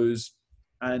post-ninja blues.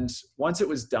 And once it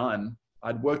was done,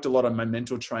 I'd worked a lot on my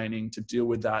mental training to deal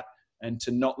with that and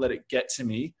to not let it get to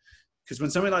me. Because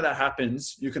when something like that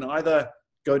happens, you can either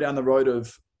go down the road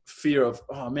of fear of,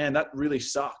 oh man, that really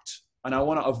sucked, and I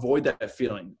want to avoid that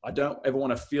feeling. I don't ever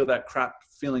want to feel that crap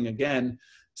feeling again.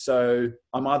 So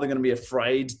I'm either going to be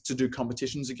afraid to do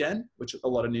competitions again, which a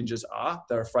lot of ninjas are.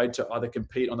 They're afraid to either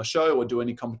compete on the show or do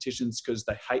any competitions because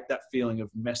they hate that feeling of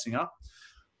messing up.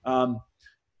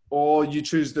 Or you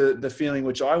choose the feeling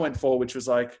which I went for, which was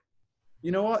like,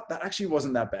 you know what? That actually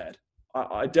wasn't that bad.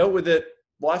 I dealt with it.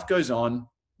 Life goes on.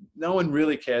 No one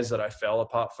really cares that I fell,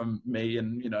 apart from me.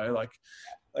 And, you know,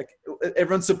 like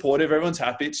everyone's supportive. Everyone's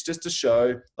happy. It's just a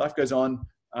show. Life goes on.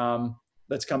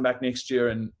 Let's come back next year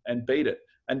and beat it.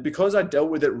 And because I dealt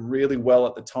with it really well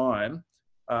at the time,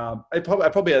 I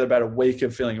probably had about a week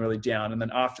of feeling really down. And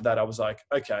then after that, I was like,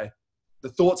 okay, the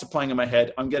thoughts are playing in my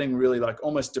head. I'm getting really like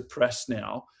almost depressed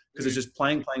now because it's just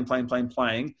playing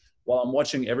while I'm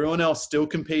watching everyone else still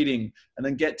competing and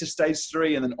then get to stage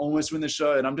 3 and then almost win the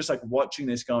show. And I'm just like watching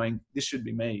this going, this should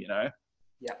be me, you know?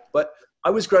 Yeah. But I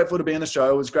was grateful to be in the show.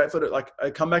 I was grateful to, like,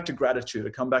 I come back to gratitude. I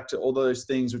come back to all those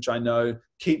things which I know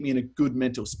keep me in a good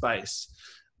mental space.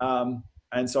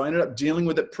 And so I ended up dealing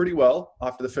with it pretty well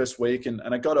after the first week, and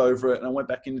I got over it, and I went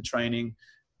back into training.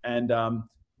 And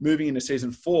moving into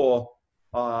season 4,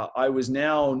 I was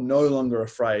now no longer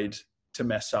afraid to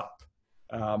mess up.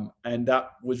 And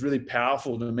that was really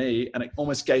powerful to me, and it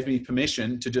almost gave me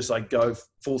permission to just like go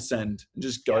full send and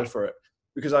just go for it.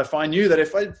 Because if I knew that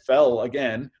if I fell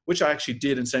again, which I actually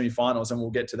did in semifinals, and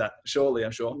we'll get to that shortly,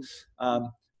 I'm sure.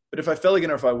 But if I fell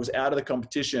again, or if I was out of the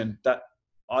competition, that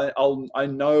I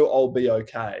know I'll be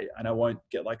okay, and I won't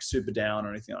get like super down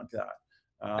or anything like that.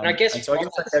 And I guess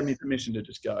that gave me permission to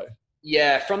just go.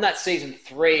 Yeah, from that season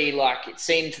 3, like it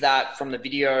seemed that from the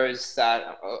videos that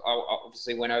I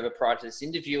obviously went over prior to this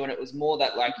interview, and it was more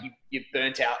that like you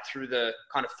burnt out through the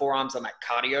kind of forearms on that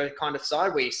cardio kind of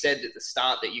side, where you said at the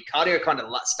start that your cardio kind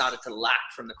of started to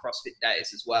lack from the CrossFit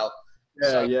days as well.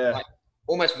 Like,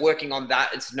 almost working on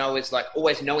that is like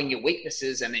always knowing your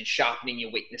weaknesses and then sharpening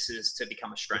your weaknesses to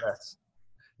become a strength. Yes.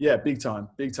 Yeah, big time.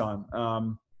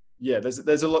 Yeah,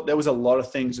 there was a lot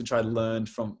of things which I learned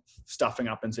from stuffing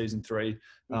up in season 3.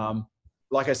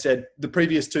 Like I said, the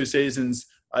previous 2 seasons,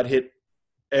 I'd hit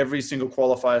every single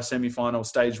qualifier, semi-final,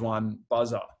 stage 1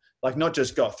 buzzer. Like not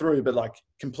just got through, but like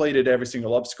completed every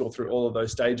single obstacle through all of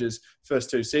those stages, first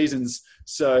 2 seasons.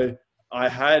 So I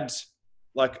had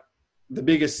like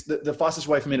the fastest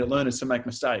way for me to learn is to make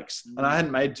mistakes. And I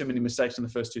hadn't made too many mistakes in the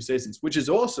first 2 seasons, which is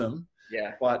awesome.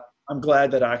 Yeah. But I'm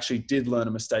glad that I actually did learn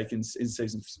a mistake in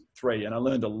season 3. And I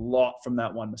learned a lot from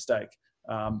that one mistake,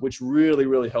 which really,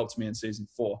 really helped me in season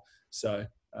 4. So,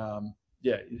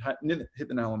 yeah, you hit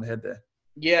the nail on the head there.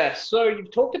 Yeah. So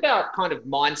you've talked about kind of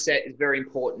mindset is very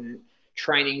important.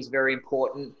 Training is very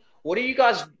important. What do you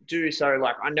guys do? So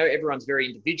like, I know everyone's very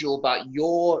individual, but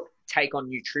your take on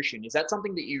nutrition, is that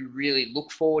something that you really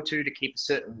look forward to keep a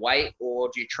certain weight, or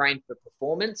do you train for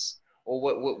performance, or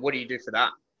what do you do for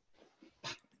that?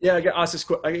 Yeah, I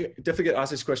definitely get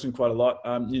asked this question quite a lot,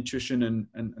 nutrition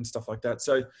and stuff like that.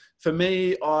 So for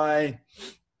me, I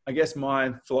guess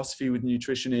my philosophy with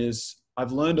nutrition is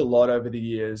I've learned a lot over the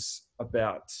years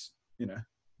about, you know,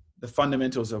 the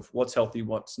fundamentals of what's healthy,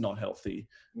 what's not healthy.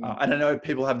 And I know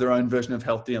people have their own version of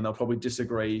healthy, and they'll probably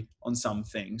disagree on some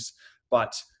things,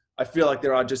 but I feel like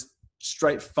there are just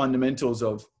straight fundamentals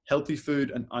of healthy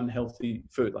food and unhealthy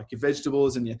food, like your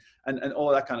vegetables and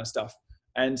all that kind of stuff.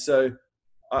 And so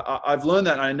I've learned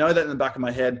that, and I know that in the back of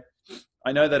my head.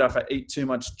 I know that if I eat too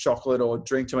much chocolate or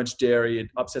drink too much dairy, it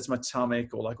upsets my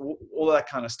stomach, or like all that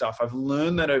kind of stuff. I've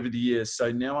learned that over the years.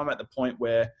 So now I'm at the point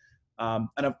where,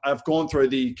 and I've gone through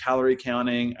the calorie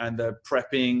counting and the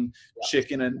prepping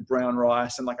chicken and brown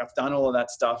rice. And like, I've done all of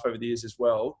that stuff over the years as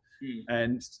well.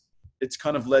 And it's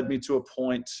kind of led me to a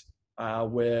point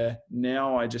where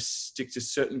now I just stick to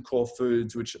certain core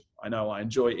foods, which I know I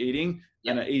enjoy eating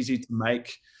and are easy to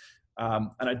make.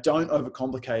 And I don't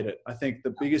overcomplicate it. I think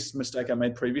the biggest mistake I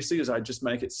made previously is I just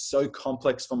make it so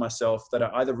complex for myself that I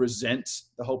either resent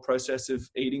the whole process of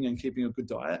eating and keeping a good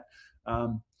diet,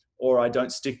 or I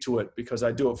don't stick to it because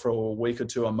I do it for a week or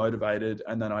two, I'm motivated,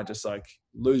 and then I just like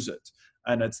lose it.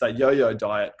 And it's that yo-yo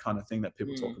diet kind of thing that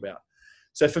people talk about.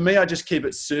 So for me, I just keep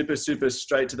it super, super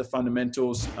straight to the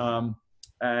fundamentals,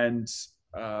 and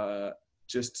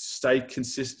just stay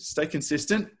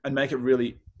consistent and make it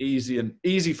really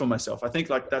easy for myself. I think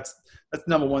like that's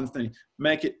number one thing,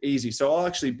 make it easy. So I'll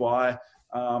actually buy,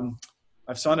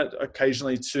 I've signed it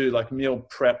occasionally to like meal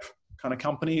prep kind of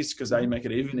companies because they make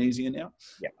it even easier now.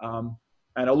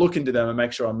 And I'll look into them and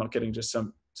make sure I'm not getting just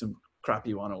some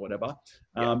crappy one or whatever.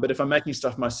 But if I'm making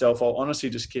stuff myself, I'll honestly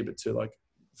just keep it to like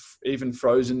even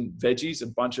frozen veggies, a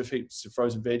bunch of heaps of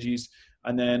frozen veggies,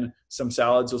 and then some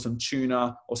salads or some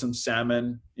tuna or some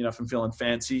salmon, you know, if I'm feeling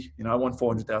fancy. You know, I want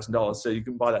 $400,000, so you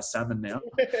can buy that salmon now.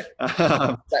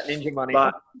 That ninja money.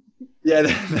 But yeah,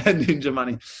 that ninja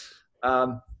money.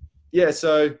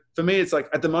 So for me, it's like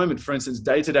at the moment, for instance,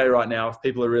 day to day right now, if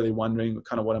people are really wondering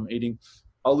kind of what I'm eating,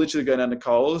 I'll literally go down to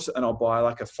Coles and I'll buy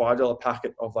like a $5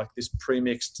 packet of like this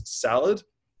pre-mixed salad.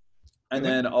 And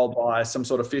then I'll buy some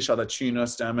sort of fish, either tuna,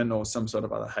 salmon, or some sort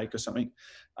of other hake or something.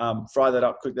 Fry that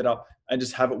up, cook that up, and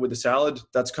just have it with the salad.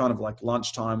 That's kind of like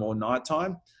lunchtime or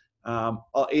nighttime.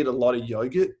 I'll eat a lot of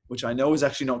yogurt, which I know is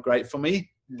actually not great for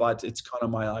me, but it's kind of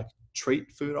my like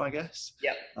treat food, I guess.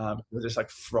 Just like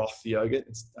froth yogurt.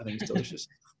 I think it's delicious.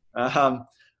 And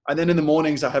then in the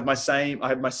mornings, I have my same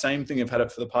thing. I've had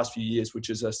it for the past few years, which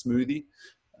is a smoothie.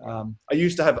 I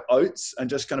used to have oats and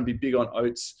just kind of be big on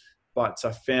oats. But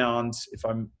I found if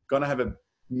I'm going to have a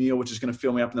meal which is going to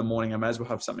fill me up in the morning, I may as well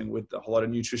have something with a whole lot of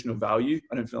nutritional value.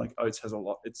 I don't feel like oats has a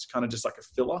lot. It's kind of just like a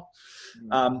filler.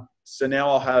 So now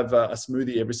I'll have a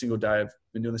smoothie every single day. I've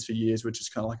been doing this for years, which is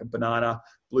kind of like a banana,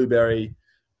 blueberry,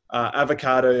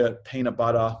 avocado, peanut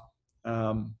butter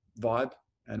vibe,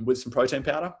 and with some protein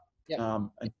powder. And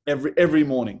every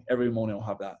morning I'll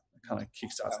have that. It kind of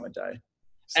kickstarts my day.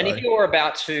 So, and if you're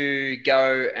about to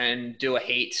go and do a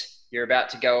heat, you're about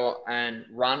to go and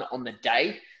run on the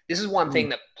day, this is one thing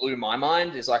that blew my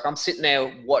mind, is like I'm sitting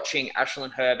there watching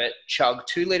Ashlyn Herbert chug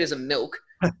 2 liters of milk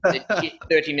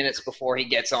 30 minutes before he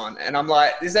gets on. And I'm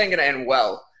like, this ain't going to end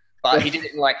well. But he did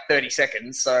it in like 30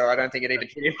 seconds, so I don't think it even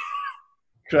hit him.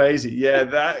 Crazy. Yeah,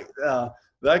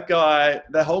 that guy,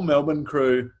 that whole Melbourne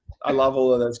crew, I love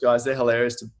all of those guys. They're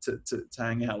hilarious to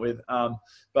hang out with.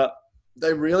 But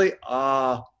they really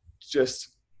are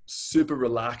just super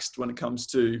relaxed when it comes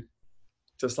to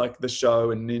just like the show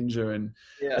and Ninja. And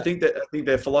I think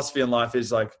their philosophy in life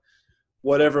is like,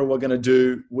 whatever we're going to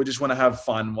do, we just want to have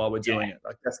fun while we're doing it.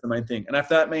 Like that's the main thing. And if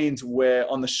that means we're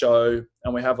on the show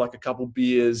and we have like a couple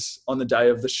beers on the day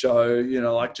of the show, you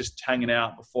know, like just hanging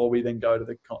out before we then go to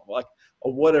the, like,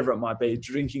 or whatever it might be,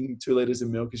 drinking 2 liters of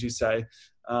milk, as you say,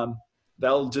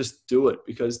 they'll just do it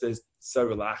because they're so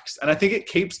relaxed. And I think it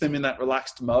keeps them in that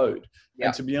relaxed mode.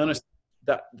 And to be honest,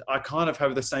 that I kind of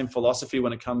have the same philosophy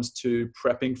when it comes to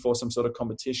prepping for some sort of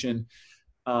competition.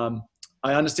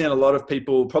 I understand a lot of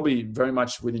people, probably very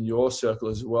much within your circle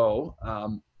as well,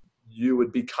 you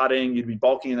would be cutting, you'd be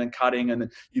bulking and then cutting, and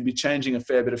then you'd be changing a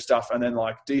fair bit of stuff and then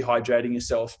like dehydrating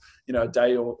yourself, you know, a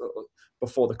day or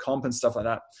before the comp and stuff like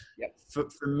that. For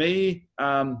me,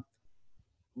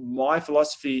 my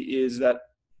philosophy is that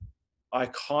I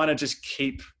kind of just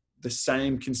keep the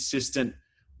same consistent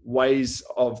ways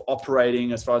of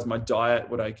operating as far as my diet,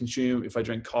 what I consume, if I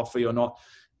drink coffee or not,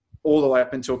 all the way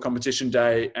up until competition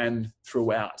day and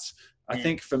throughout. I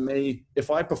think for me, if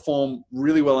I perform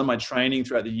really well in my training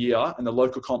throughout the year and the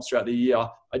local comps throughout the year,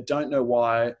 I don't know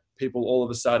why people all of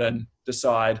a sudden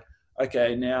decide,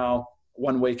 okay, now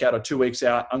 1 week out or 2 weeks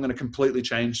out, I'm going to completely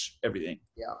change everything.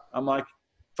 I'm like,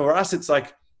 for us, it's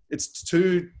like, it's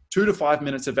 2 to 5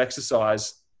 minutes of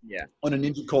exercise on a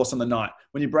Ninja course on the night.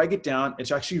 When you break it down,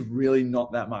 it's actually really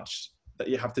not that much that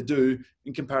you have to do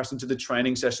in comparison to the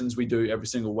training sessions we do every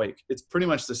single week. It's pretty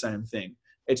much the same thing.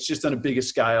 It's just on a bigger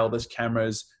scale. There's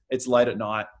cameras. It's late at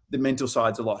night. The mental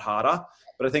side's a lot harder.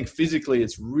 but I think physically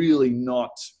it's really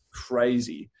not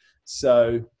crazy.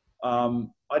 So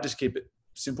I just keep it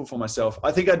simple for myself.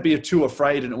 I think I'd be too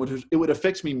afraid, and it would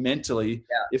affect me mentally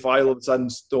if I all of a sudden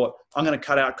thought, I'm going to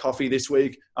cut out coffee this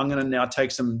week. I'm going to now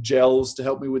take some gels to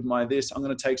help me with my this. I'm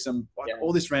going to take some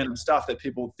all this random stuff that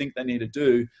people think they need to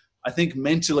do. I think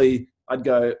mentally I'd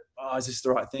go, oh, is this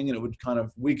the right thing? And it would kind of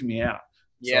wig me out.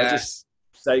 So I just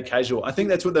stay casual. I think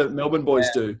that's what the Melbourne boys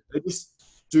do. They just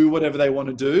do whatever they want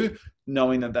to do,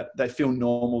 knowing that they feel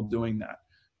normal doing that.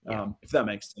 If that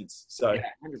makes sense. So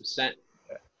 100%.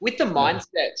 With the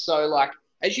mindset, so like,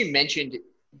 as you mentioned,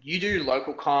 you do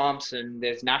local comps and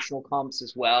there's national comps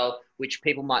as well, which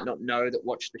people might not know that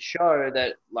watch the show,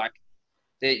 that like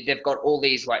they've got all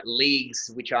these like leagues,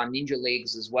 which are ninja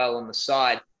leagues as well on the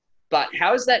side. But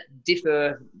how does that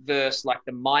differ versus like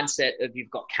the mindset of you've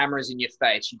got cameras in your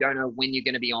face, you don't know when you're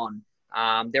going to be on.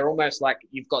 They're almost like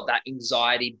you've got that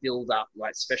anxiety build up,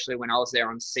 like especially when I was there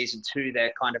on season 2,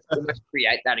 they kind of almost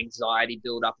create that anxiety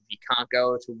build up. If you can't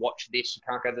go to watch this, you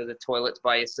can't go to the toilets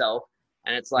by yourself.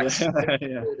 And it's like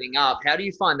building up. How do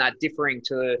you find that differing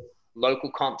to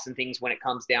local comps and things when it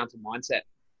comes down to mindset?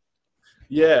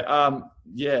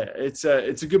 It's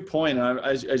a good point.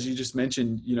 As you just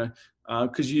mentioned,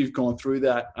 because you've gone through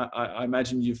that, I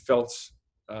imagine you've felt,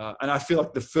 and I feel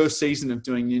like the first season of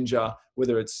doing Ninja,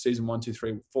 whether it's season 1, 2,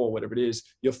 3, 4, whatever it is,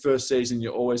 your first season,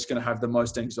 you're always going to have the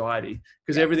most anxiety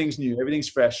because everything's new, everything's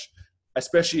fresh,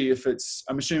 especially if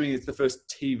I'm assuming it's the first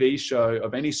TV show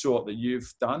of any sort that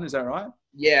you've done. Is that right?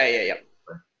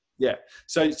 Yeah.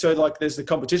 So like there's the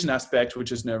competition aspect,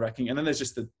 which is nerve wracking. And then there's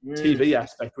just the TV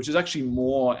aspect, which is actually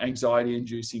more anxiety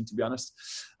inducing, to be honest.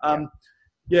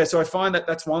 So I find that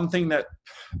that's one thing that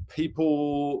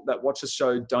people that watch the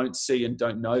show don't see and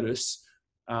don't notice,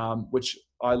 which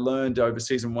I learned over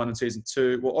season 1 and season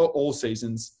 2, well, all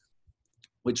seasons,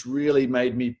 which really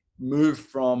made me move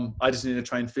from, I just need to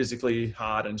train physically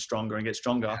hard and stronger and get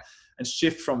stronger, and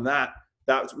shift from that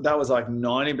was like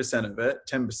 90% of it,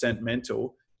 10%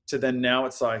 mental, to then now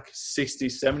it's like 60,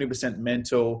 70%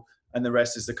 mental, and the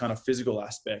rest is the kind of physical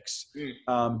aspects.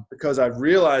 Because I've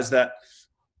realized that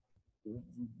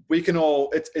we can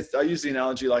all, I use the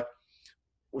analogy like,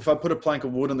 if I put a plank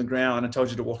of wood on the ground and told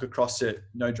you to walk across it,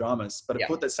 no dramas. But I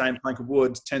put that same plank of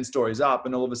wood 10 stories up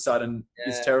and all of a sudden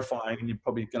it's terrifying and you're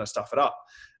probably going to stuff it up.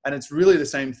 And it's really the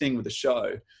same thing with the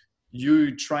show.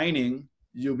 You training,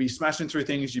 you'll be smashing through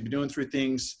things, you'll be doing through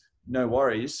things, no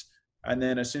worries. And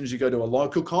then as soon as you go to a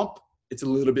local comp, it's a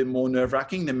little bit more nerve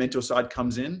wracking. The mental side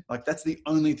comes in. Like that's the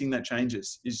only thing that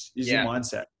changes is your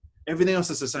mindset. Everything else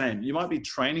is the same. You might be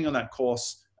training on that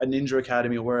course at Ninja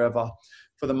Academy or wherever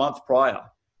for the month prior,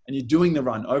 and you're doing the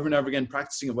run over and over again,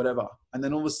 practicing it, whatever. And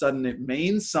then all of a sudden it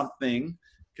means something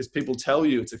because people tell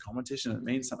you it's a competition, it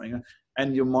means something,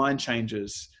 and your mind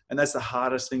changes. And that's the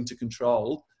hardest thing to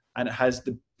control. And it has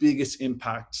the biggest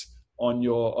impact on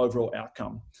your overall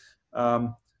outcome. I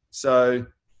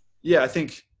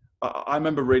think I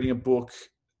remember reading a book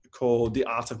called The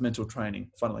Art of Mental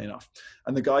Training, funnily enough.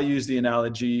 And the guy used the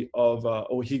analogy of,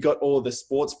 he got all the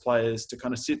sports players to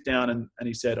kind of sit down and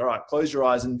he said, all right, close your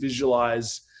eyes and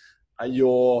visualize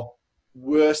your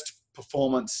worst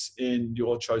performance in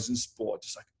your chosen sport.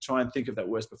 Just like try and think of that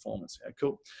worst performance. Yeah,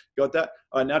 cool. Got that?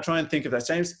 All right, now try and think of that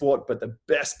same sport, but the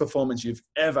best performance you've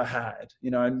ever had,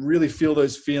 and really feel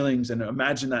those feelings and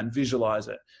imagine that and visualize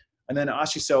it. And then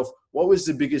ask yourself, what was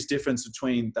the biggest difference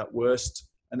between that worst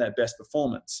and that best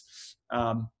performance?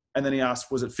 And then he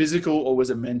asked, was it physical or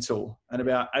was it mental? And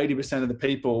about 80% of the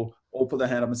people all put their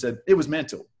hand up and said, it was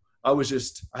mental. I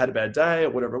had a bad day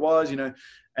or whatever it was,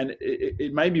 and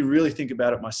it made me really think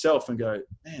about it myself and go,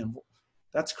 man,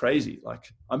 that's crazy. Like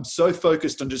I'm so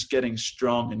focused on just getting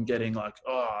strong and getting like,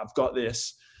 oh, I've got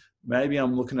this. Maybe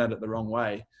I'm looking at it the wrong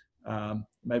way.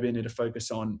 Maybe I need to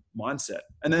focus on mindset.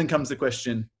 And then comes the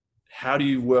question, how do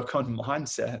you work on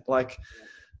mindset? Like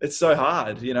it's so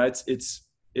hard,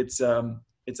 it's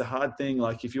a hard thing.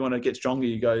 Like if you want to get stronger,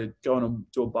 you go and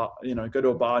do a bar, go to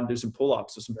a bar and do some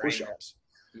pull-ups or some push-ups.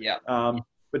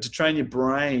 But to train your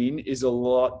brain is a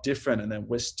lot different. And then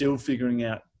we're still figuring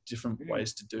out different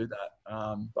ways to do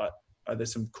that. But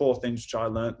there's some core things which I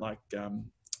learned, like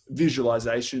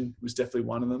visualization was definitely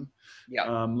one of them.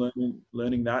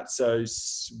 Learning that. So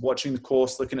watching the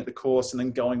course, looking at the course, and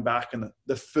then going back. And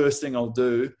the first thing I'll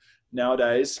do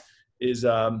nowadays is,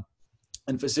 and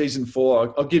for season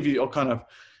 4, I'll kind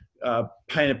of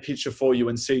paint a picture for you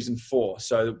in season 4.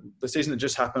 So the season that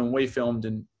just happened, we filmed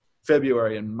in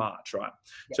February and March, right?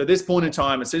 So at this point in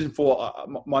time, at season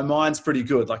 4, my mind's pretty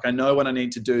good. Like I know what I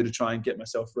need to do to try and get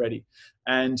myself ready.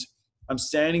 And I'm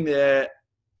standing there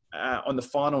on the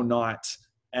final night,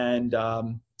 and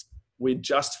we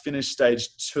just finished stage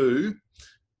 2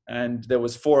 and there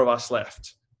was 4 of us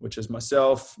left, which is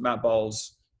myself, Matt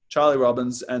Bowles, Charlie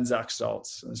Robbins, and Zach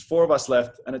Stoltz. There's 4 of us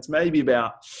left, and it's maybe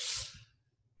about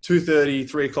 2:30,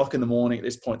 3 o'clock in the morning at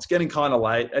this point. It's getting kind of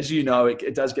late. As you know,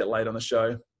 it does get late on the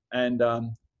show. And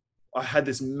I had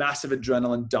this massive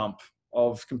adrenaline dump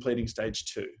of completing stage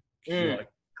 2. You're like,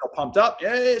 all pumped up.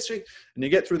 Yeah, sweet. And you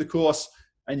get through the course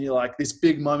and you're like, this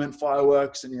big moment,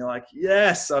 fireworks. And you're like,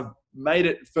 yes, I've made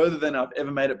it further than I've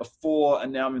ever made it before.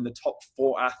 And now I'm in the top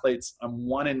 4 athletes. I'm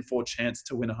 1 in 4 chance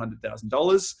to win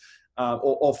 $100,000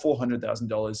 or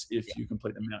 $400,000 if you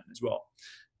complete the mountain as well.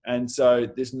 And so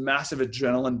this massive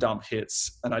adrenaline dump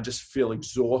hits and I just feel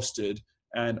exhausted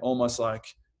and almost like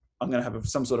I'm going to have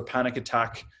some sort of panic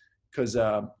attack because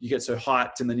you get so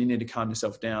hyped and then you need to calm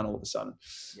yourself down all of a sudden.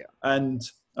 Yeah. And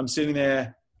I'm sitting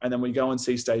there and then we go and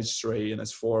see stage 3 and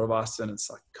there's 4 of us and it's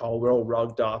like cold. We're all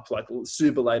rugged up, like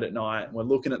super late at night. And we're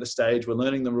looking at the stage, we're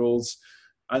learning the rules.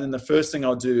 And then the first thing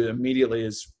I'll do immediately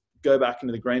is go back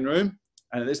into the green room.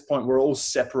 And at this point, we're all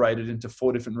separated into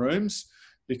 4 different rooms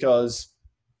because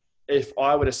if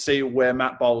I were to see where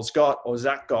Matt Bowles got or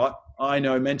Zach got, I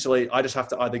know mentally I just have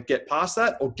to either get past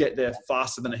that or get there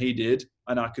faster than he did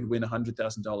and I could win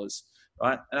 $100,000,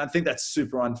 right? And I think that's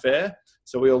super unfair.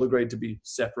 So we all agreed to be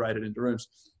separated into rooms.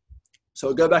 So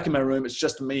I go back in my room. It's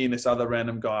just me and this other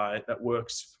random guy that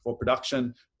works for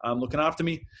production looking after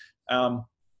me. And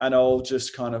I'll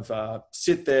just kind of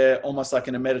sit there almost like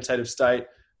in a meditative state,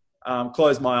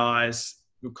 close my eyes,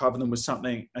 cover them with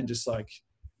something and just like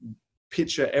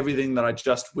picture everything that I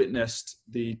just witnessed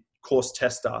the course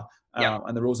tester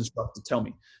and the rules instructor tell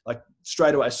me. Like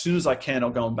straight away, as soon as I can, I'll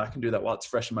go on back and do that while it's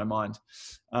fresh in my mind.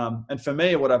 And for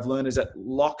me, what I've learned is that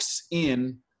locks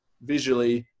in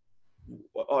visually.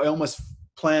 I almost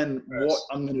plan what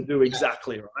I'm going to do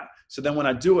exactly, right? So then when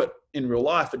I do it in real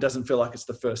life, it doesn't feel like it's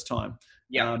the first time.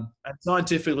 And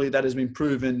scientifically, that has been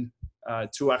proven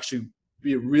to actually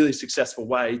be a really successful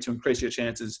way to increase your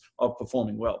chances of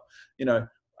performing well. You know,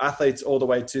 athletes all the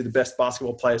way to the best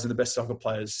basketball players and the best soccer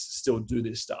players still do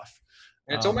this stuff.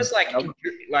 And it's almost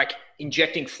like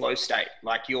injecting flow state.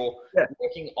 Like you're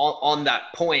working on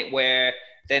that point where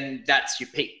then that's your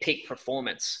peak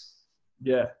performance.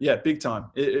 Yeah, big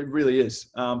time. It really is.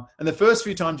 And the first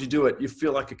few times you do it, you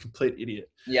feel like a complete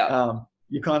idiot.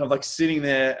 You're kind of like sitting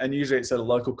there, and usually it's at a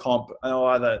local comp, and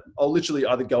I'll literally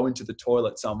either go into the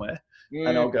toilet somewhere,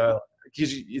 and I'll go,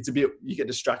 because you get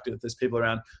distracted if there's people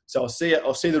around. So I'll see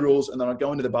the rules, and then I'll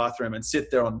go into the bathroom and sit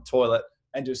there on the toilet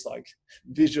and just like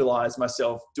visualize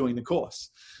myself doing the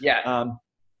course.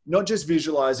 Not just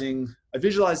visualizing, I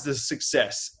visualize the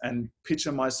success and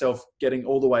picture myself getting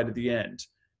all the way to the end.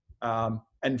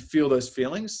 And feel those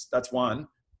feelings. That's one.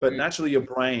 But naturally your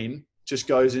brain just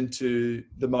goes into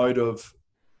the mode of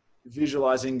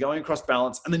visualizing, going across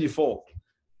balance, and then you fall.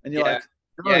 And you're like,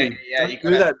 don't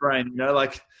do that, brain. You know,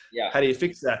 like, how do you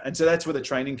fix that? And so that's where the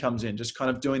training comes in, just kind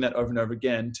of doing that over and over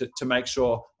again to make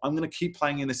sure I'm going to keep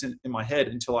playing in this in my head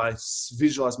until I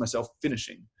visualize myself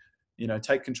finishing, you know,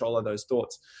 take control of those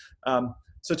thoughts.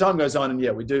 So time goes on, and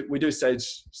we do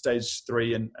stage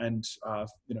 3, and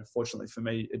you know, fortunately for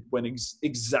me, it went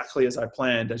exactly as I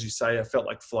planned. As you say, I felt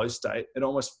like flow state. It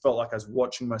almost felt like I was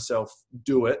watching myself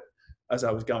do it as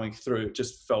I was going through. It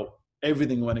just felt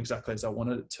everything went exactly as I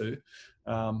wanted it to.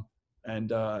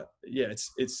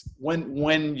 It's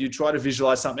when you try to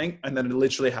visualize something and then it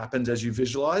literally happens as you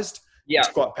visualized. It's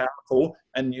quite powerful,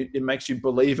 and it makes you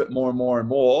believe it more and more and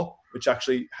more, which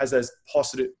actually has those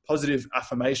positive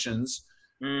affirmations.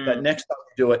 That next time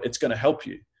you do it, it's going to help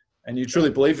you. And you truly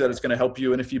believe that it's going to help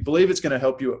you. And if you believe it's going to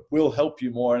help you, it will help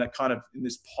you more. And it kind of in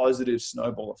this positive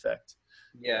snowball effect.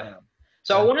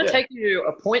 So I want to take you to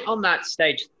a point on that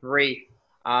stage 3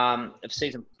 of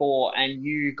season 4. And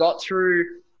you got through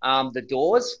the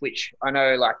doors, which I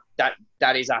know like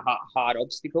that is a hard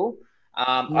obstacle.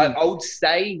 I would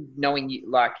say knowing a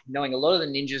lot of the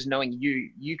ninjas, knowing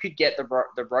you could get the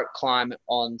rope climb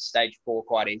on stage 4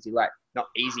 quite easy. Like not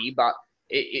easy, but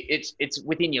it's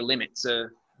within your limits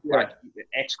of like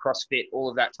X CrossFit, all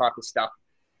of that type of stuff.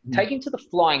 Taking to the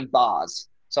flying bars.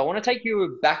 So I want to take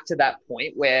you back to that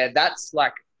point where that's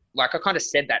like I kind of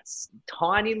said, that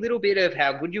tiny little bit of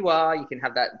how good you are. You can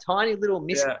have that tiny little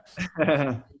miss you're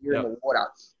in the water.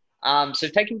 So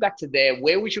taking back to there,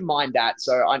 where was your mind at?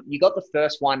 So you got the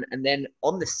first one, and then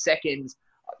on the second,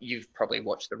 you've probably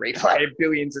watched the replay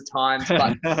billions of times,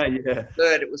 but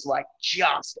third, it was like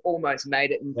just almost made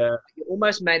it. And you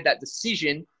almost made that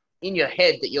decision in your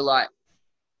head that you're like,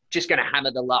 just going to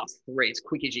hammer the last 3 as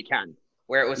quick as you can.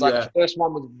 Where it was like the first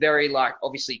one was very like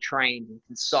obviously trained and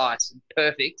concise and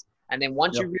perfect. And then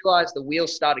once you realized the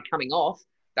wheels started coming off,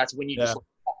 That's when you Yeah. just like,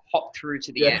 hop through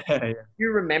to the Yeah. end. Yeah. Do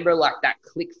you remember like that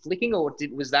click flicking, or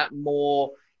was that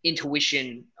more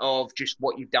intuition of just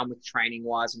what you've done with training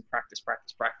wise and practice?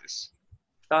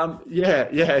 Yeah.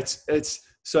 It's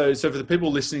so for the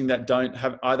people listening that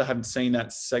haven't seen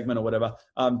that segment or whatever,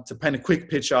 to paint a quick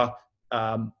picture,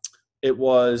 it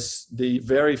was the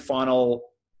very final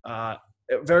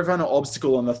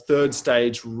obstacle on the third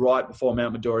stage right before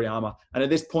Mount Midoriyama. And at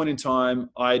this point in time,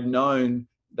 I'd known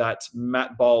that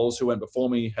Matt Bowles, who went before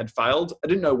me, had failed. I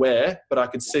didn't know where, but I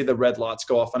could see the red lights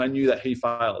go off and I knew that he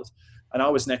failed. And I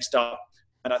was next up.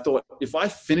 And I thought, if I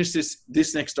finish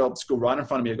this next obstacle right in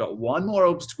front of me, I've got one more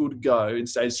obstacle to go in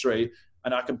stage 3,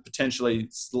 and I can potentially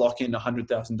lock in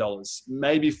 $100,000,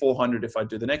 maybe 400 if I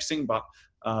do the next thing. But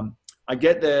I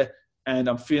get there and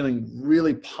I'm feeling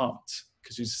really pumped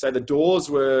because you say the doors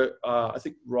were, I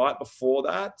think, right before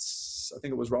that. I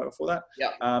think it was right before that.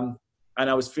 Yeah. And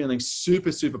I was feeling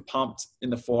super, super pumped in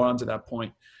the forearms at that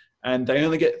point. And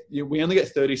we only get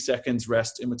 30 seconds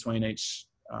rest in between each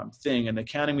thing, and they're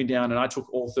counting me down, and I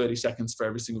took all 30 seconds for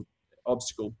every single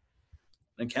obstacle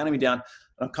and counting me down,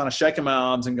 and I'm kind of shaking my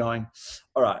arms and going,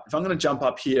 all right, if I'm going to jump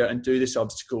up here and do this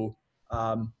obstacle,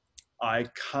 I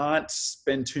can't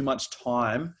spend too much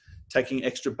time taking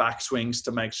extra backswings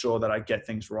to make sure that I get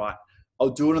things right. I'll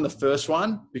do it on the first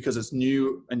one because it's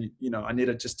new and, I need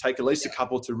to just take at least a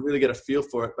couple to really get a feel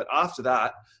for it. But after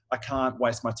that, I can't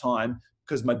waste my time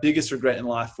because my biggest regret in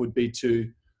life would be to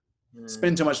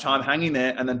spend too much time hanging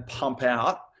there and then pump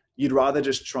out. You'd rather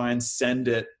just try and send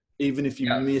it, even if you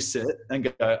miss it,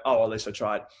 and go, oh, at least I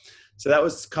tried. So that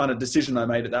was kind of decision I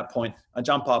made at that point. I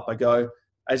jump up, I go,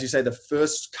 as you say, the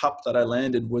first cup that I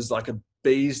landed was like a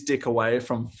bee's dick away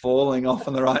from falling off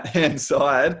on the right-hand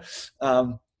side.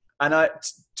 And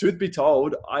truth be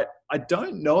told, I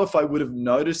don't know if I would have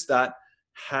noticed that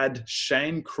had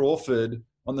Shane Crawford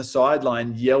on the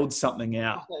sideline yelled something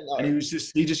out. And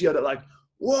he just yelled it like,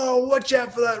 whoa, watch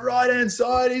out for that right-hand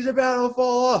side. He's about to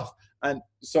fall off. And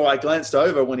so I glanced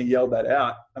over when he yelled that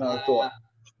out and I thought,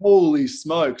 holy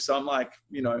smoke. So I'm like,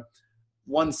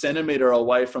 1 centimeter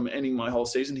away from ending my whole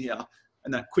season here.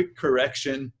 And that quick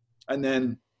correction. And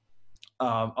then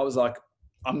I was like,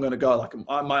 I'm going to go. Like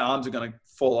my arms are going to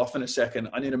fall off in a second.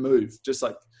 I need to move. Just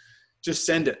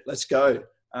send it. Let's go.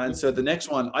 And so the next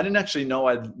one, I didn't actually know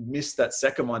I'd missed that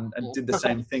second one and did the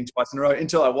same thing twice in a row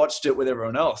until I watched it with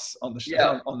everyone else on the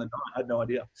show, on the night. I had no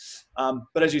idea.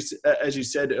 But as you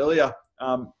said earlier,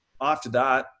 after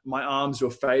that, my arms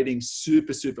were fading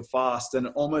super, super fast and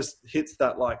it almost hits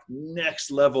that like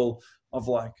next level of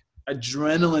like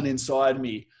adrenaline inside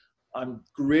me. I'm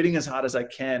gritting as hard as I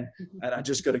can and I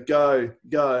just got to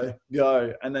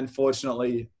go. And then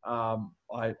fortunately,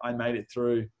 I made it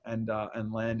through and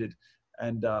landed.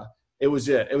 And it was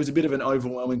a bit of an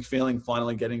overwhelming feeling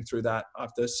finally getting through that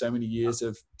after so many years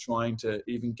of trying to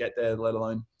even get there, let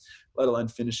alone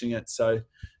finishing it. So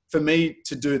for me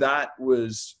to do that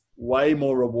was way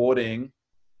more rewarding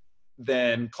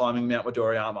than climbing Mount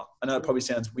Midoriyama. I know it probably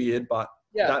sounds weird, but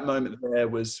that moment there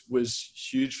was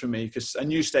huge for me because I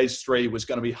knew stage 3 was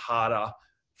going to be harder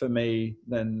for me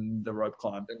than the rope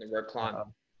climb.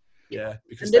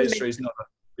 Because stage 3 is not a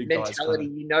big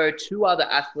mentality. Guys, 2 other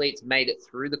athletes made it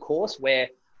through the course where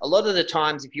a lot of the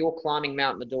times if you're climbing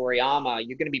Mount Midoriyama,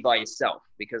 you're going to be by yourself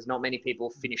because not many people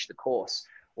finish the course.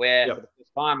 Where for the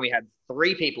first time we had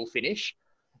 3 people finish.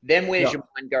 Then where's your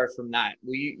mind go from that?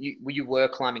 Were you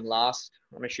climbing last,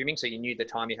 I'm assuming, so you knew the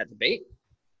time you had to beat?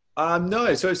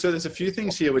 No. So there's a few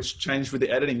things here which changed with the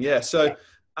editing. Yeah. So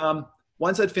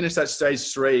once I'd finished that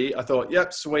stage 3, I thought,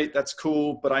 yep, sweet, that's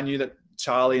cool. But I knew that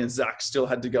Charlie and Zach still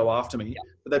had to go after me. Yeah.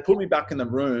 But they put me back in the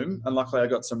room, and luckily I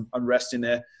got some unrest in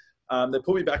there. They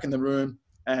put me back in the room,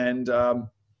 and I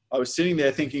was sitting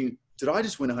there thinking, did I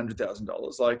just win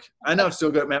 $100,000? Like, I know I've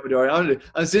still got Mount Midoriyama.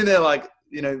 I'm sitting there like,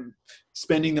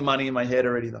 spending the money in my head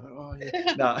already. Like, oh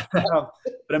yeah, no.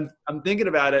 But I'm thinking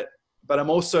about it. But I'm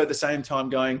also at the same time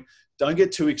going, don't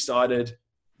get too excited.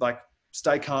 Like,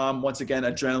 stay calm. Once again,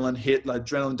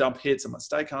 adrenaline dump hits. I'm like,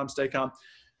 stay calm.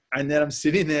 And then I'm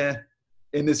sitting there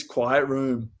in this quiet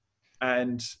room,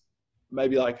 and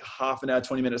maybe like half an hour,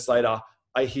 20 minutes later,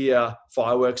 I hear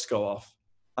fireworks go off.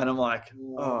 And I'm like,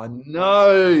 oh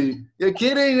no, you're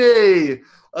kidding me.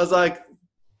 I was like,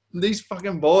 these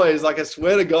fucking boys, like, I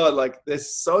swear to God, like, they're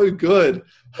so good.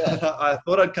 Yeah. I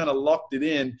thought I'd kind of locked it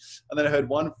in. And then I heard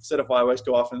one set of fireworks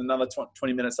go off, and another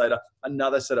 20 minutes later,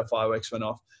 another set of fireworks went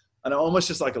off. And I almost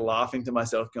just like laughing to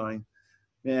myself going,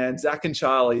 man, Zach and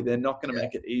Charlie, they're not going to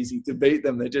make it easy to beat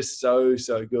them. They're just so,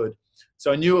 so good.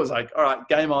 So I knew it was like, all right,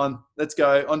 game on. Let's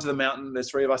go onto the mountain.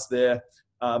 There's 3 of us there.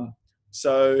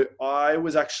 So I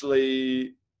was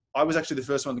actually I was actually the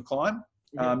first one to climb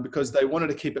because they wanted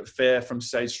to keep it fair from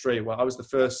stage 3. Well, I was the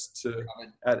first to,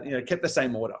 kept the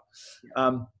same order.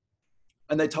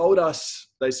 And they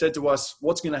said to us,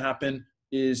 what's going to happen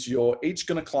is you're each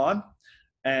going to climb.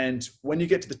 And when you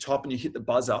get to the top and you hit the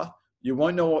buzzer, you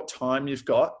won't know what time you've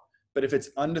got. But if it's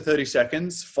under 30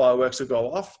 seconds, fireworks will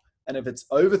go off. And if it's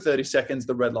over 30 seconds,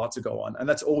 the red lights will go on. And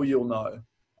that's all you'll know.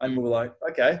 And we were like,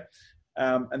 okay.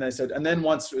 And they said, and then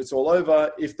once it's all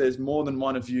over, if there's more than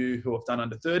one of you who have done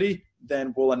under 30,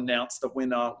 then we'll announce the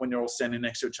winner when you're all standing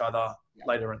next to each other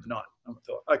later in the night. And I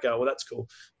thought, okay, well, that's cool.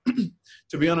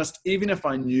 To be honest, even if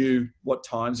I knew what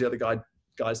times the other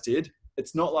guys did,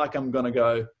 it's not like I'm going to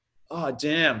go, oh,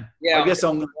 damn, I guess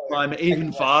I'm going to climb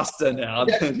even faster now.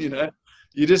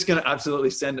 You're just going to absolutely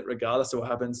send it regardless of what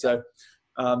happens. So,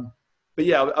 but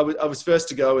yeah, I was first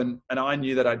to go, and I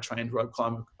knew that I'd trained rope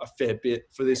climb a fair bit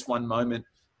for this one moment.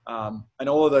 And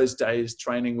all of those days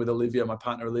training with Olivia, my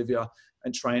partner Olivia,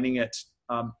 and training it,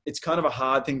 it's kind of a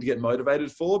hard thing to get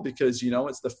motivated for because,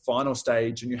 it's the final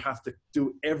stage and you have to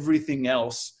do everything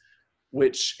else,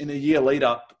 which in a year lead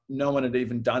up, no one had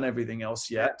even done everything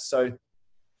else yet. So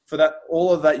for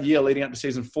all of that year leading up to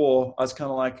season 4, I was kind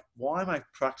of like, why am I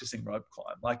practicing rope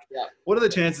climb? Like, what are the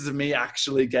chances of me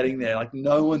actually getting there? Like,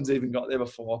 no one's even got there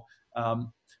before.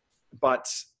 But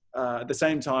at the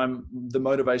same time, the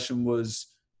motivation was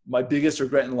my biggest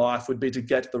regret in life would be to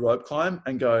get to the rope climb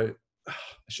and go, I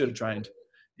should have trained,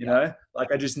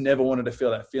 like I just never wanted to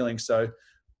feel that feeling. So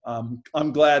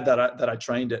I'm glad that I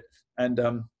trained it. And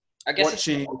I guess it's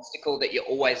an obstacle that you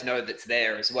always know that's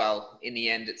there as well. In the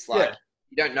end, it's like,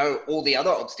 you don't know all the other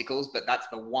obstacles, but that's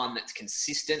the one that's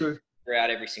consistent throughout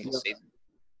every single season.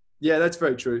 Yeah, that's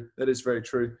very true. That is very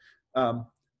true.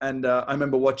 And I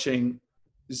remember watching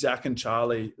Zach and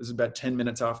Charlie. It was about 10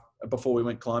 minutes before we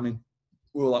went climbing.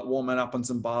 We were like warming up on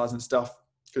some bars and stuff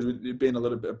because it'd been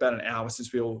about an hour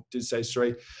since we all did stage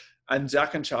 3. And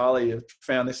Zach and Charlie have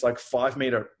found this like 5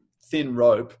 meter thin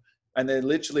rope, and they're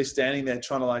literally standing there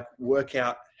trying to like work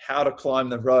out how to climb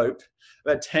the rope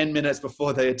about 10 minutes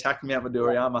before they attacked Mount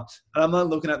Midoriyama. And I'm not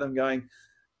looking at them going,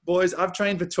 boys, I've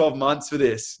trained for 12 months for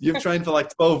this. You've trained for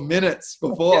like 12 minutes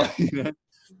before.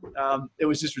 It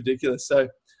was just ridiculous. So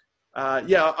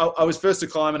I was first to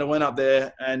climb, and I went up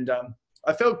there, and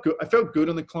I felt good. I felt good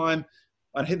on the climb.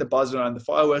 I hit the buzzer and the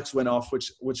fireworks went off,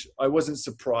 which I wasn't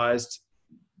surprised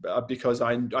because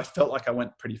I felt like I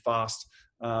went pretty fast.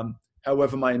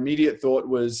 However, my immediate thought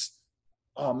was,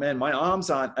 oh man, my arms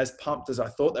aren't as pumped as I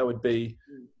thought they would be.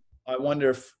 I wonder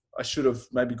if I should have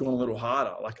maybe gone a little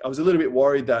harder. Like I was a little bit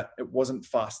worried that it wasn't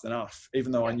fast enough,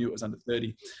 even though I knew it was under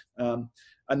 30. And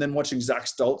then watching Zach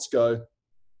Stoltz go,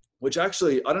 which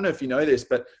actually, I don't know if you know this,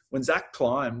 but when Zach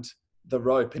climbed the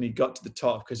rope and he got to the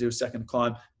top because he was second to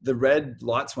climb, the red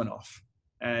lights went off.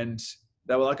 And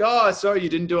they were like, oh, sorry, you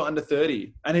didn't do it under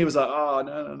 30. And he was like, oh,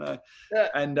 no. Yeah.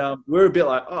 And we were a bit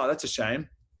like, oh, that's a shame.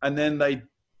 And then they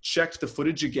checked the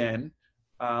footage again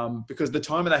because the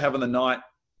timer they have on the night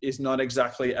is not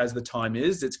exactly as the time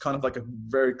is. It's kind of like a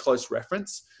very close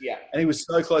reference. Yeah. And he was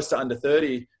so close to under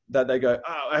 30 that they go,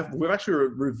 we've actually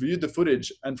reviewed the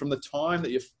footage. And from the time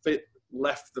that your feet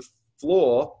left the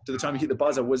floor to the time you hit the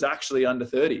buzzer was actually under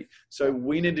 30. So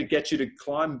we need to get you to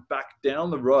climb back down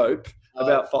the rope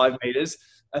about 5 meters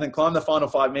and then climb the final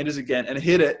 5 meters again and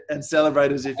hit it and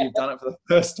celebrate as if you've done it for the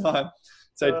first time.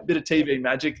 So a bit of TV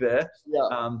magic there.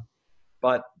 Yeah.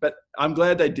 But I'm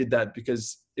glad they did that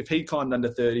because if he climbed under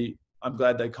 30, I'm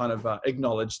glad they kind of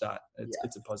acknowledged that.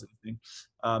 It's a positive thing.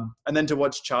 And then to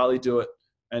watch Charlie do it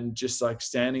and just like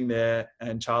standing there,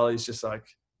 and Charlie's just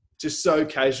so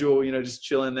casual, just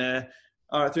chilling there.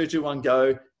 All right, 3, 2, 1,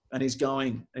 go. And he's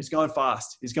going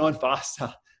fast. He's going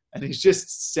faster. And he's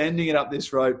just sending it up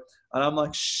this rope. And I'm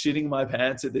like shitting my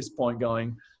pants at this point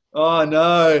going, oh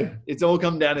no, it's all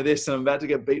come down to this. And I'm about to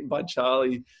get beaten by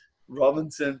Charlie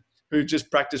Robinson, who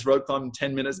just practiced rope climbing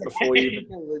 10 minutes before he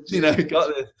even,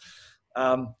 got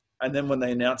there. And then when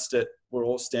they announced it, we're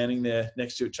all standing there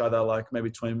next to each other, like maybe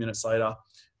 20 minutes later.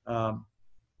 And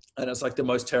it's like the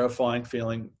most terrifying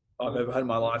feeling I've ever had in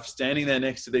my life, standing there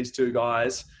next to these two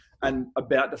guys and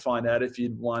about to find out if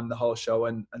you'd won the whole show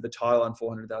and the title on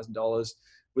 $400,000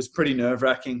 was pretty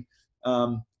nerve-wracking.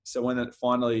 So when it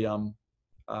finally,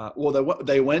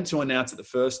 they went to announce it the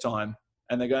first time,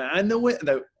 and they go, and the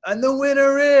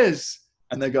winner is,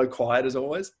 and they go quiet as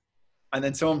always. And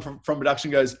then someone from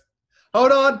production goes,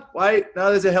 hold on, wait,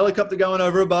 no, there's a helicopter going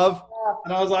over above.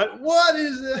 And I was like,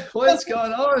 what's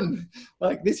going on?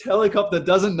 Like this helicopter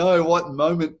doesn't know what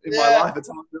moment in my life it's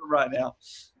on right now.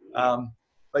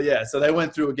 But yeah, so they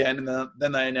went through again, and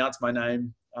then they announced my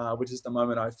name. which is the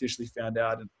moment I officially found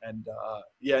out. And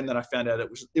then I found out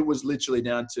it was literally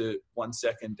down to 1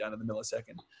 second, down to the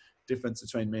millisecond difference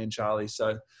between me and Charlie.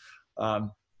 So,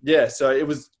 so it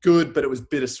was good, but it was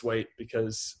bittersweet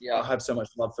because I have so much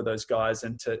love for those guys,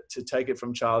 and to take it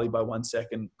from Charlie by 1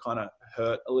 second kind of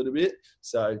hurt a little bit.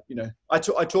 So, I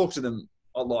talked to them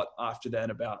a lot after then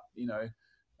about,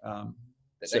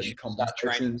 certain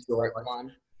conversations.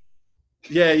 I'll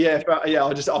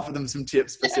just offer them some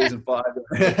tips for season 5.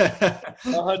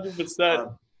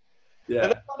 100%.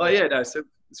 So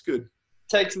it's good.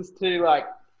 Takes us to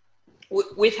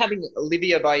with having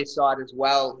Olivia by your side as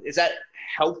well, is that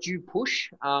helped you push?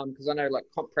 Because I know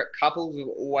comp prep couples are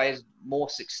always more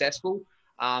successful.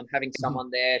 Having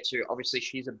someone there to, obviously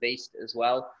she's a beast as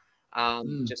well,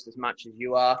 just as much as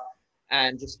you are.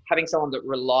 And just having someone that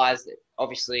relies that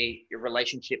obviously your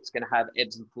relationship's going to have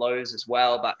ebbs and flows as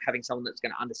well, but having someone that's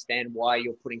going to understand why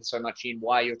you're putting so much in,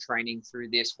 why you're training through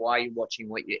this, why you're watching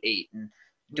what you eat, and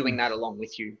doing that along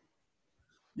with you.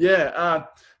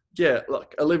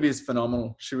 Look, Olivia's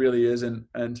phenomenal. She really is.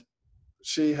 And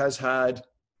she has had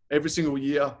every single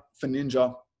year for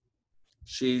Ninja,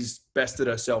 she's bested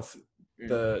herself from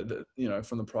the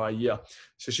prior year.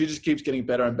 So she just keeps getting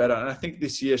better and better. And I think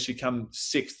this year she come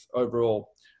 6th overall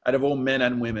out of all men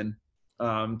and women.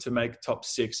 To make top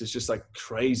 6 is just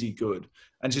crazy good.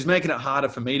 And she's making it harder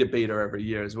for me to beat her every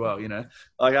year as well.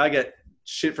 I get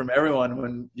shit from everyone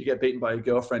when you get beaten by your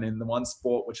girlfriend in the one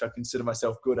sport, which I consider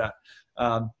myself good at.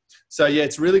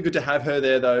 It's really good to have her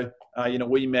there though.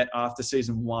 We met after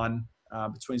season 1,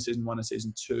 between season 1 and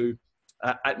season 2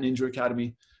 at Ninja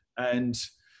Academy. And,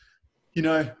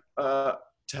 to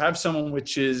have someone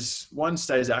which is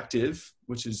stays active,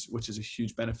 which is a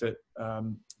huge benefit,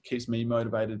 keeps me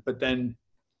motivated, but then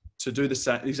to do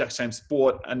the exact same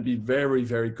sport and be very,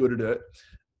 very good at it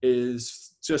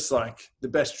is just the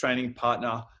best training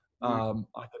partner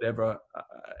I could ever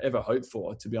hope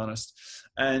for, to be honest.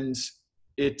 And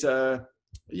it,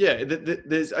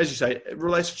 there's, as you say,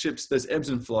 relationships, there's ebbs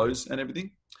and flows and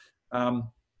everything.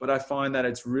 But I find that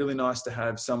it's really nice to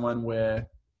have someone where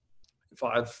if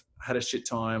I've had a shit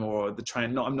time or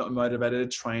I'm not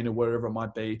motivated to train or whatever it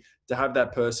might be, to have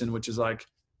that person which is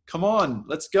come on,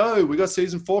 let's go. We got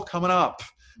season 4 coming up.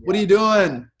 Yeah. What are you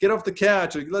doing? Get off the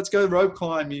couch. Let's go rope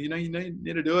climb. You need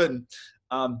to do it.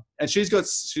 And she's got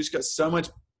so much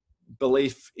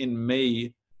belief in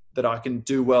me that I can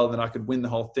do well, and I could win the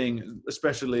whole thing,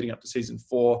 especially leading up to season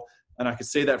 4. And I could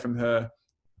see that from her.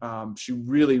 She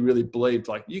really, really believed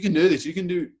you can do this. You can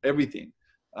do everything.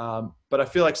 But I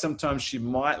feel sometimes she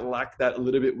might lack that a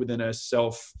little bit within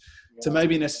herself to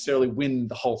maybe necessarily win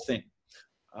the whole thing,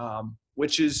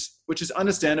 which is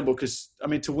understandable because,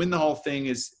 to win the whole thing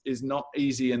is not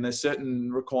easy, and there's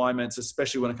certain requirements,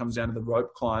 especially when it comes down to the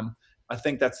rope climb. I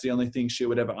think that's the only thing she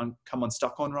would ever come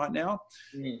unstuck on right now.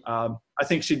 I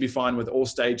think she'd be fine with all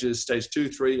stages, stage 2,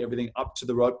 3, everything up to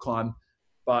the rope climb.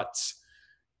 But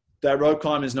that rope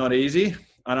climb is not easy.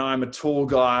 And I'm a tall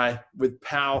guy with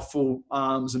powerful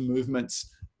arms and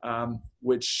movements,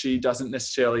 which she doesn't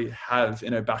necessarily have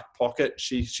in her back pocket.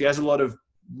 She has a lot of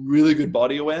really good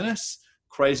body awareness,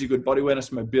 crazy good body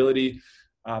awareness, mobility,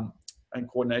 and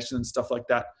coordination and stuff like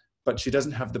that. But she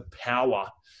doesn't have the power.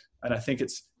 And I think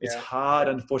it's hard,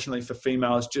 unfortunately, for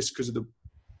females just because of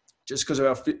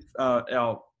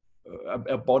our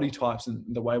body types and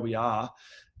the way we are.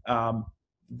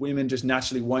 Women just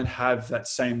naturally won't have that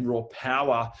same raw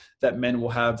power that men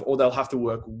will have, or they'll have to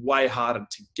work way harder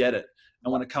to get it.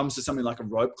 And when it comes to something like a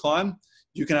rope climb,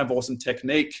 you can have awesome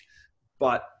technique,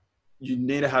 but you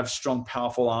need to have strong,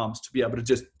 powerful arms to be able to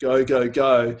just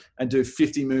go and do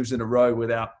 50 moves in a row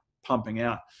without pumping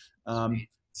out.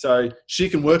 So she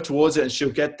can work towards it and she'll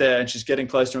get there, and she's getting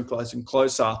closer and closer and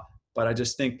closer. But I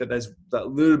just think that there's that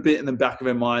little bit in the back of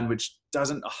her mind which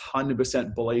doesn't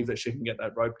 100% believe that she can get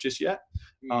that rope just yet.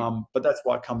 But that's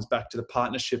why it comes back to the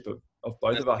partnership of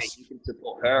both of us. You can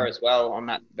support her as well on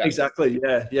that. Exactly,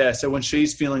 yeah. So when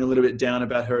she's feeling a little bit down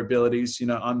about her abilities,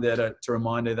 I'm there to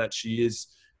remind her that she is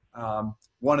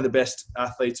one of the best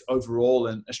athletes overall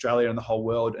in Australia and the whole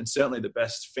world, and certainly the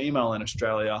best female in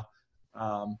Australia.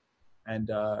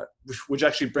 Which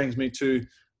actually brings me to,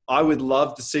 I would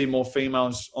love to see more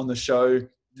females on the show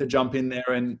to jump in there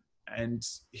and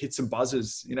hit some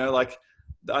buzzers.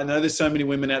 I know there's so many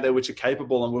women out there which are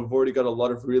capable, and we've already got a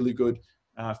lot of really good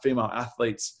female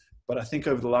athletes. But I think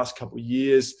over the last couple of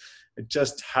years, it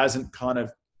just hasn't kind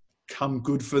of come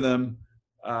good for them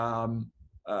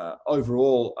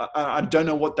overall. I don't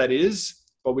know what that is,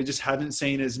 but we just haven't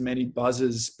seen as many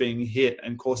buzzers being hit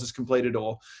and courses completed,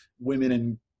 or women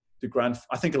in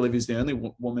I think Olivia's the only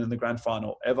woman in the grand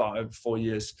final ever over 4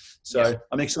 years. So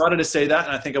I'm excited to see that.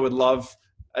 And I think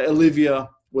Olivia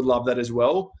would love that as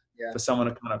well, for someone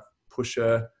to kind of push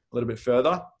her a little bit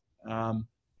further.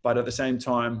 But at the same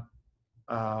time,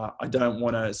 I don't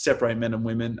want to separate men and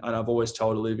women. And I've always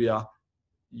told Olivia,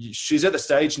 she's at the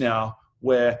stage now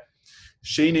where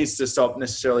she needs to stop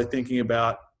necessarily thinking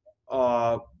about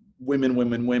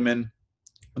women.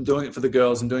 I'm doing it for the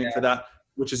girls. I'm doing it for that,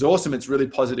 which is awesome. It's really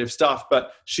positive stuff.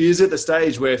 But she is at the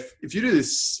stage where if you do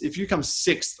this, if you come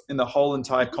sixth in the whole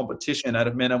entire competition out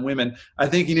of men and women, I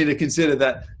think you need to consider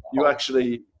that you're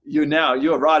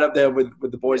right up there with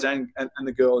the boys and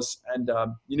the girls. And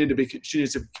she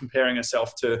needs to be comparing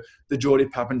herself to the Geordie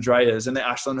Papandreas and the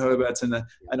Ashlyn Herberts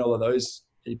and all of those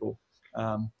people.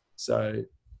 So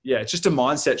yeah, it's just a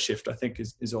mindset shift, I think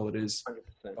is all it is.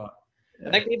 100%. But,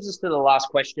 and that gives us to the last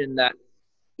question, that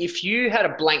if you had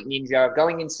a blank Ninja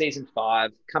going in season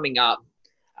 5, coming up,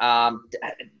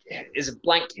 is a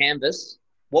blank canvas,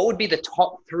 what would be the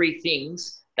top 3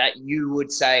 things that you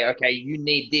would say, okay, you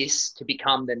need this to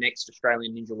become the next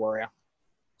Australian Ninja Warrior?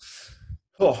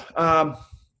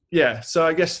 So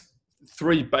I guess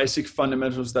 3 basic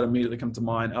fundamentals that immediately come to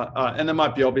mind, and they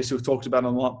might be obvious, we've talked about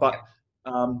them a lot, but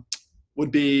would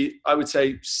be, I would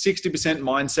say, 60%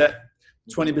 mindset,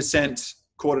 20%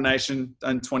 coordination,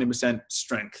 and 20%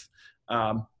 strength.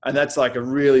 And that's like a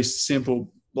really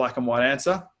simple black and white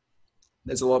answer.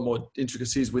 There's a lot more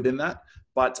intricacies within that.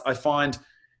 But I find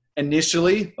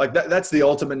initially, like that's the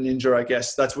ultimate ninja, I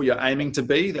guess. That's what you're aiming to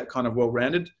be, that kind of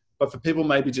well-rounded. But for people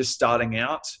maybe just starting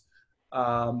out,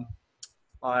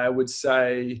 I would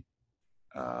say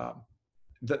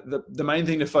the main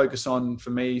thing to focus on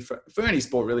for me, for any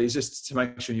sport really, is just to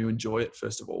make sure you enjoy it,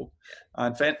 first of all.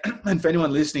 And for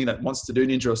anyone listening that wants to do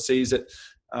ninja or sees it,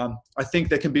 I think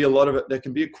there can be a lot of it. There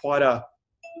can be quite a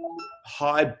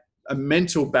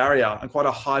mental barrier and quite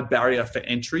a high barrier for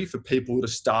entry for people to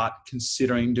start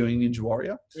considering doing Ninja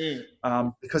Warrior,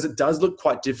 because it does look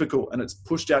quite difficult, and it's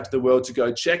pushed out to the world to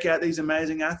go check out these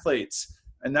amazing athletes.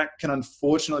 And that can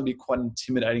unfortunately be quite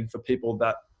intimidating for people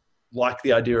that like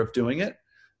the idea of doing it.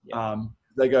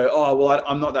 They go, oh, well,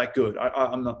 I'm not that good.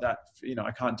 I'm not that,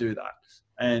 I can't do that.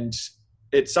 And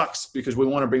it sucks, because we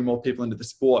want to bring more people into the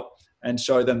sport and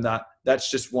show them that that's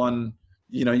just one,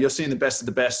 you're seeing the best of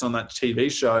the best on that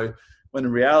TV show, when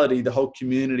in reality, the whole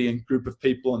community and group of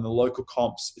people and the local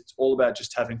comps, it's all about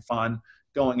just having fun,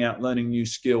 going out, learning new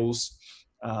skills,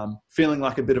 feeling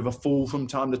like a bit of a fool from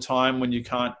time to time when you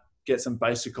can't get some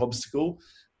basic obstacle,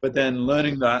 but then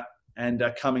learning that and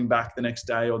coming back the next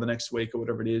day or the next week or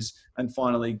whatever it is, and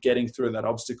finally getting through that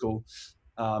obstacle.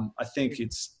 I think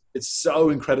it's so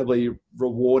incredibly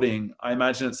rewarding. I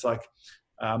imagine it's like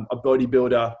a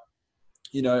bodybuilder,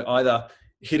 either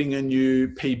hitting a new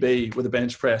PB with a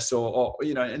bench press or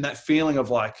and that feeling of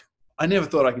like, I never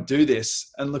thought I could do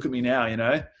this, and look at me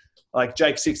now, like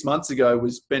Jake 6 months ago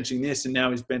was benching this and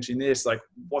now he's benching this. Like,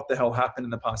 what the hell happened in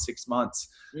the past 6 months?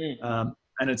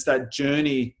 And it's that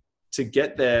journey to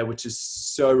get there, which is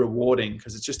so rewarding,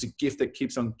 because it's just a gift that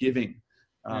keeps on giving.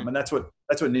 And that's what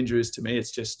ninja is to me.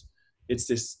 It's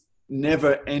this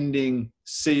never ending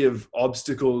sea of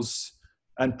obstacles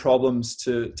and problems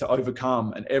to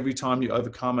overcome. And every time you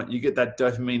overcome it, you get that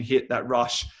dopamine hit, that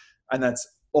rush, and that's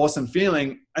awesome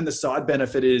feeling. And the side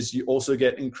benefit is you also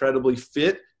get incredibly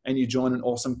fit, and you join an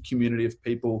awesome community of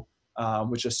people,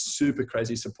 which are super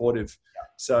crazy supportive.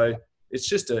 So it's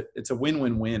a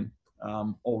win-win-win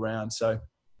all round. So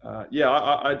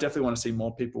I definitely want to see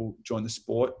more people join the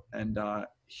sport and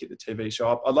hit the TV show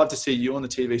up. I'd love to see you on the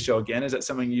TV show again. Is that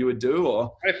something you would do?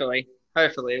 Or hopefully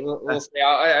we'll see.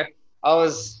 I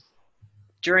was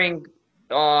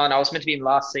I was meant to be in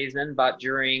last season, but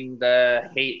during the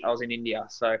heat I was in India,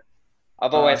 so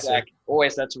I've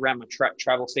always that's around my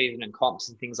travel season and comps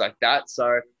and things like that.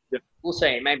 So we'll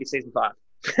see. Maybe season 5.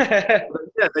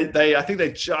 I think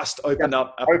they just opened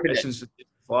up applications for season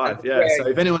 5. Yeah. So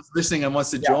if anyone's listening and wants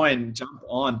to join, jump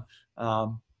on.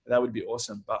 That would be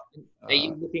awesome. But are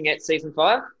you looking at season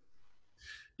 5?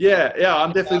 Yeah.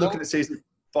 I'm definitely looking at season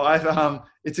 5.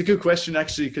 It's a good question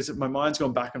actually, because my mind's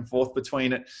gone back and forth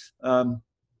between it.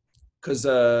 Because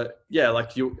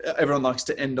everyone likes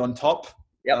to end on top.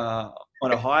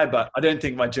 On a high, but I don't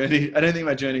think my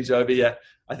journey's over yet.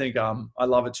 I think I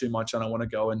love it too much, and I want to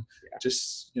go and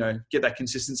just get that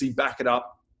consistency, back it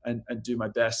up, and do my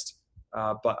best.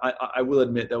 But I will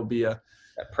admit there will be that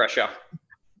pressure.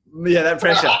 Yeah, that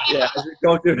pressure.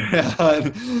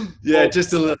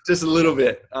 Just a little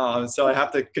bit. So I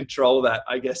have to control that,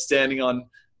 I guess. Standing on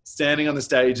the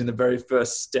stage in the very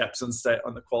first steps on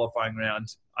the qualifying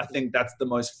round, I think that's the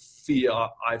most fear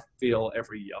I feel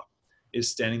every year.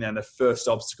 is standing there in the first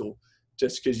obstacle,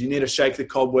 just because you need to shake the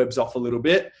cobwebs off a little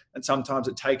bit. And sometimes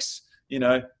it takes,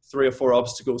 3 or 4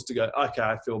 obstacles to go, okay,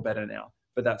 I feel better now.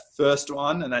 But that first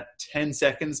one and that 10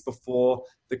 seconds before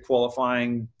the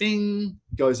qualifying bing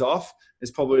goes off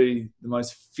is probably the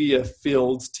most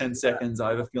fear-filled 10 seconds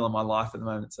I ever feel in my life at the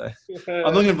moment. So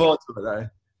I'm looking forward to it though.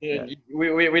 Yeah.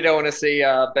 We don't want to see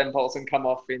Ben Paulson come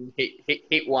off in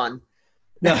hit one.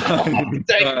 No,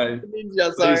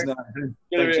 Ninja, so please no.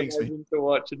 Don't jinx me. To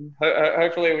watch, and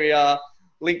hopefully we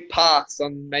link paths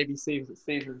on maybe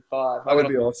season 5. That would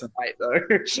be awesome. Wait though.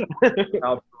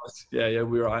 Of course. Yeah,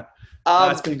 we're right.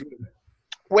 It's been good.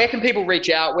 Where can people reach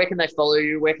out? Where can they follow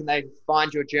you? Where can they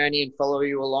find your journey and follow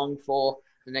you along for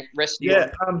the next rest of your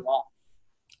life?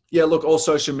 Yeah, look, all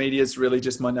social media is really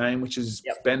just my name, which is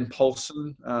Ben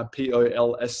Paulson, Polson. I've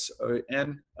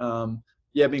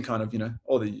been kind of,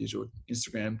 all the usual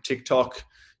Instagram, TikTok.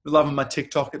 I'm loving my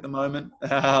TikTok at the moment.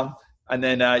 And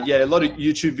then, a lot of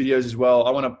YouTube videos as well.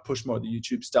 I want to push more of the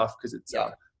YouTube stuff because it's,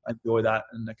 I enjoy that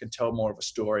and I can tell more of a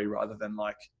story rather than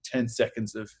like 10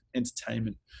 seconds of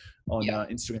entertainment on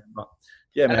Instagram. But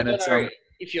yeah, man, it's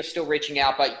if you're still reaching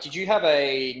out, but did you have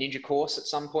a ninja course at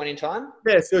some point in time?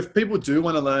 Yeah, so if people do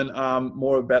want to learn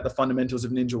more about the fundamentals of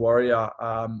Ninja Warrior,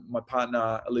 my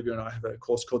partner Olivia and I have a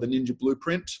course called the Ninja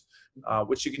Blueprint,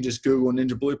 which you can just Google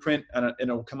Ninja Blueprint and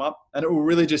it'll come up, and it will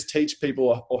really just teach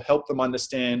people or help them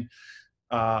understand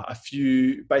a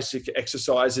few basic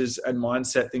exercises and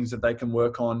mindset things that they can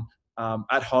work on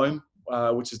at home,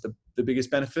 which is the biggest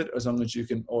benefit, as long as you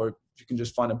can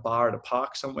just find a bar at a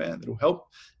park somewhere that'll help.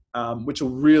 Which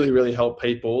will really, really help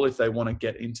people if they want to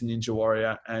get into Ninja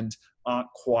Warrior and aren't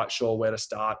quite sure where to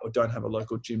start or don't have a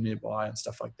local gym nearby and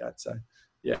stuff like that. So,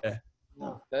 yeah.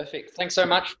 Oh, perfect. Thanks so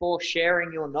much for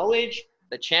sharing your knowledge,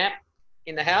 the champ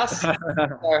in the house. So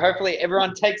hopefully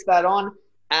everyone takes that on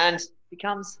and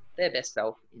becomes their best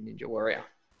self in Ninja Warrior.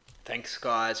 Thanks,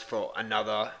 guys, for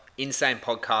another insane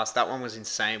podcast. That one was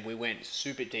insane. We went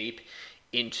super deep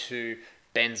into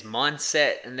Ben's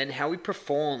mindset and then how he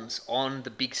performs on the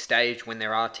big stage when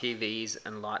there are TVs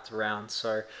and lights around.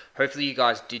 So hopefully you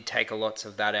guys did take a lots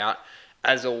of that out.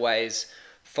 As always,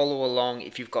 follow along.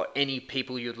 If you've got any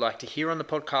people you'd like to hear on the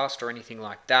podcast or anything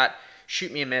like that,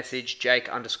 shoot me a message.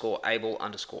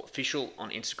 Jake_Able_official on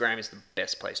Instagram is the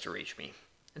best place to reach me.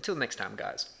 Until next time,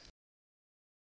 guys.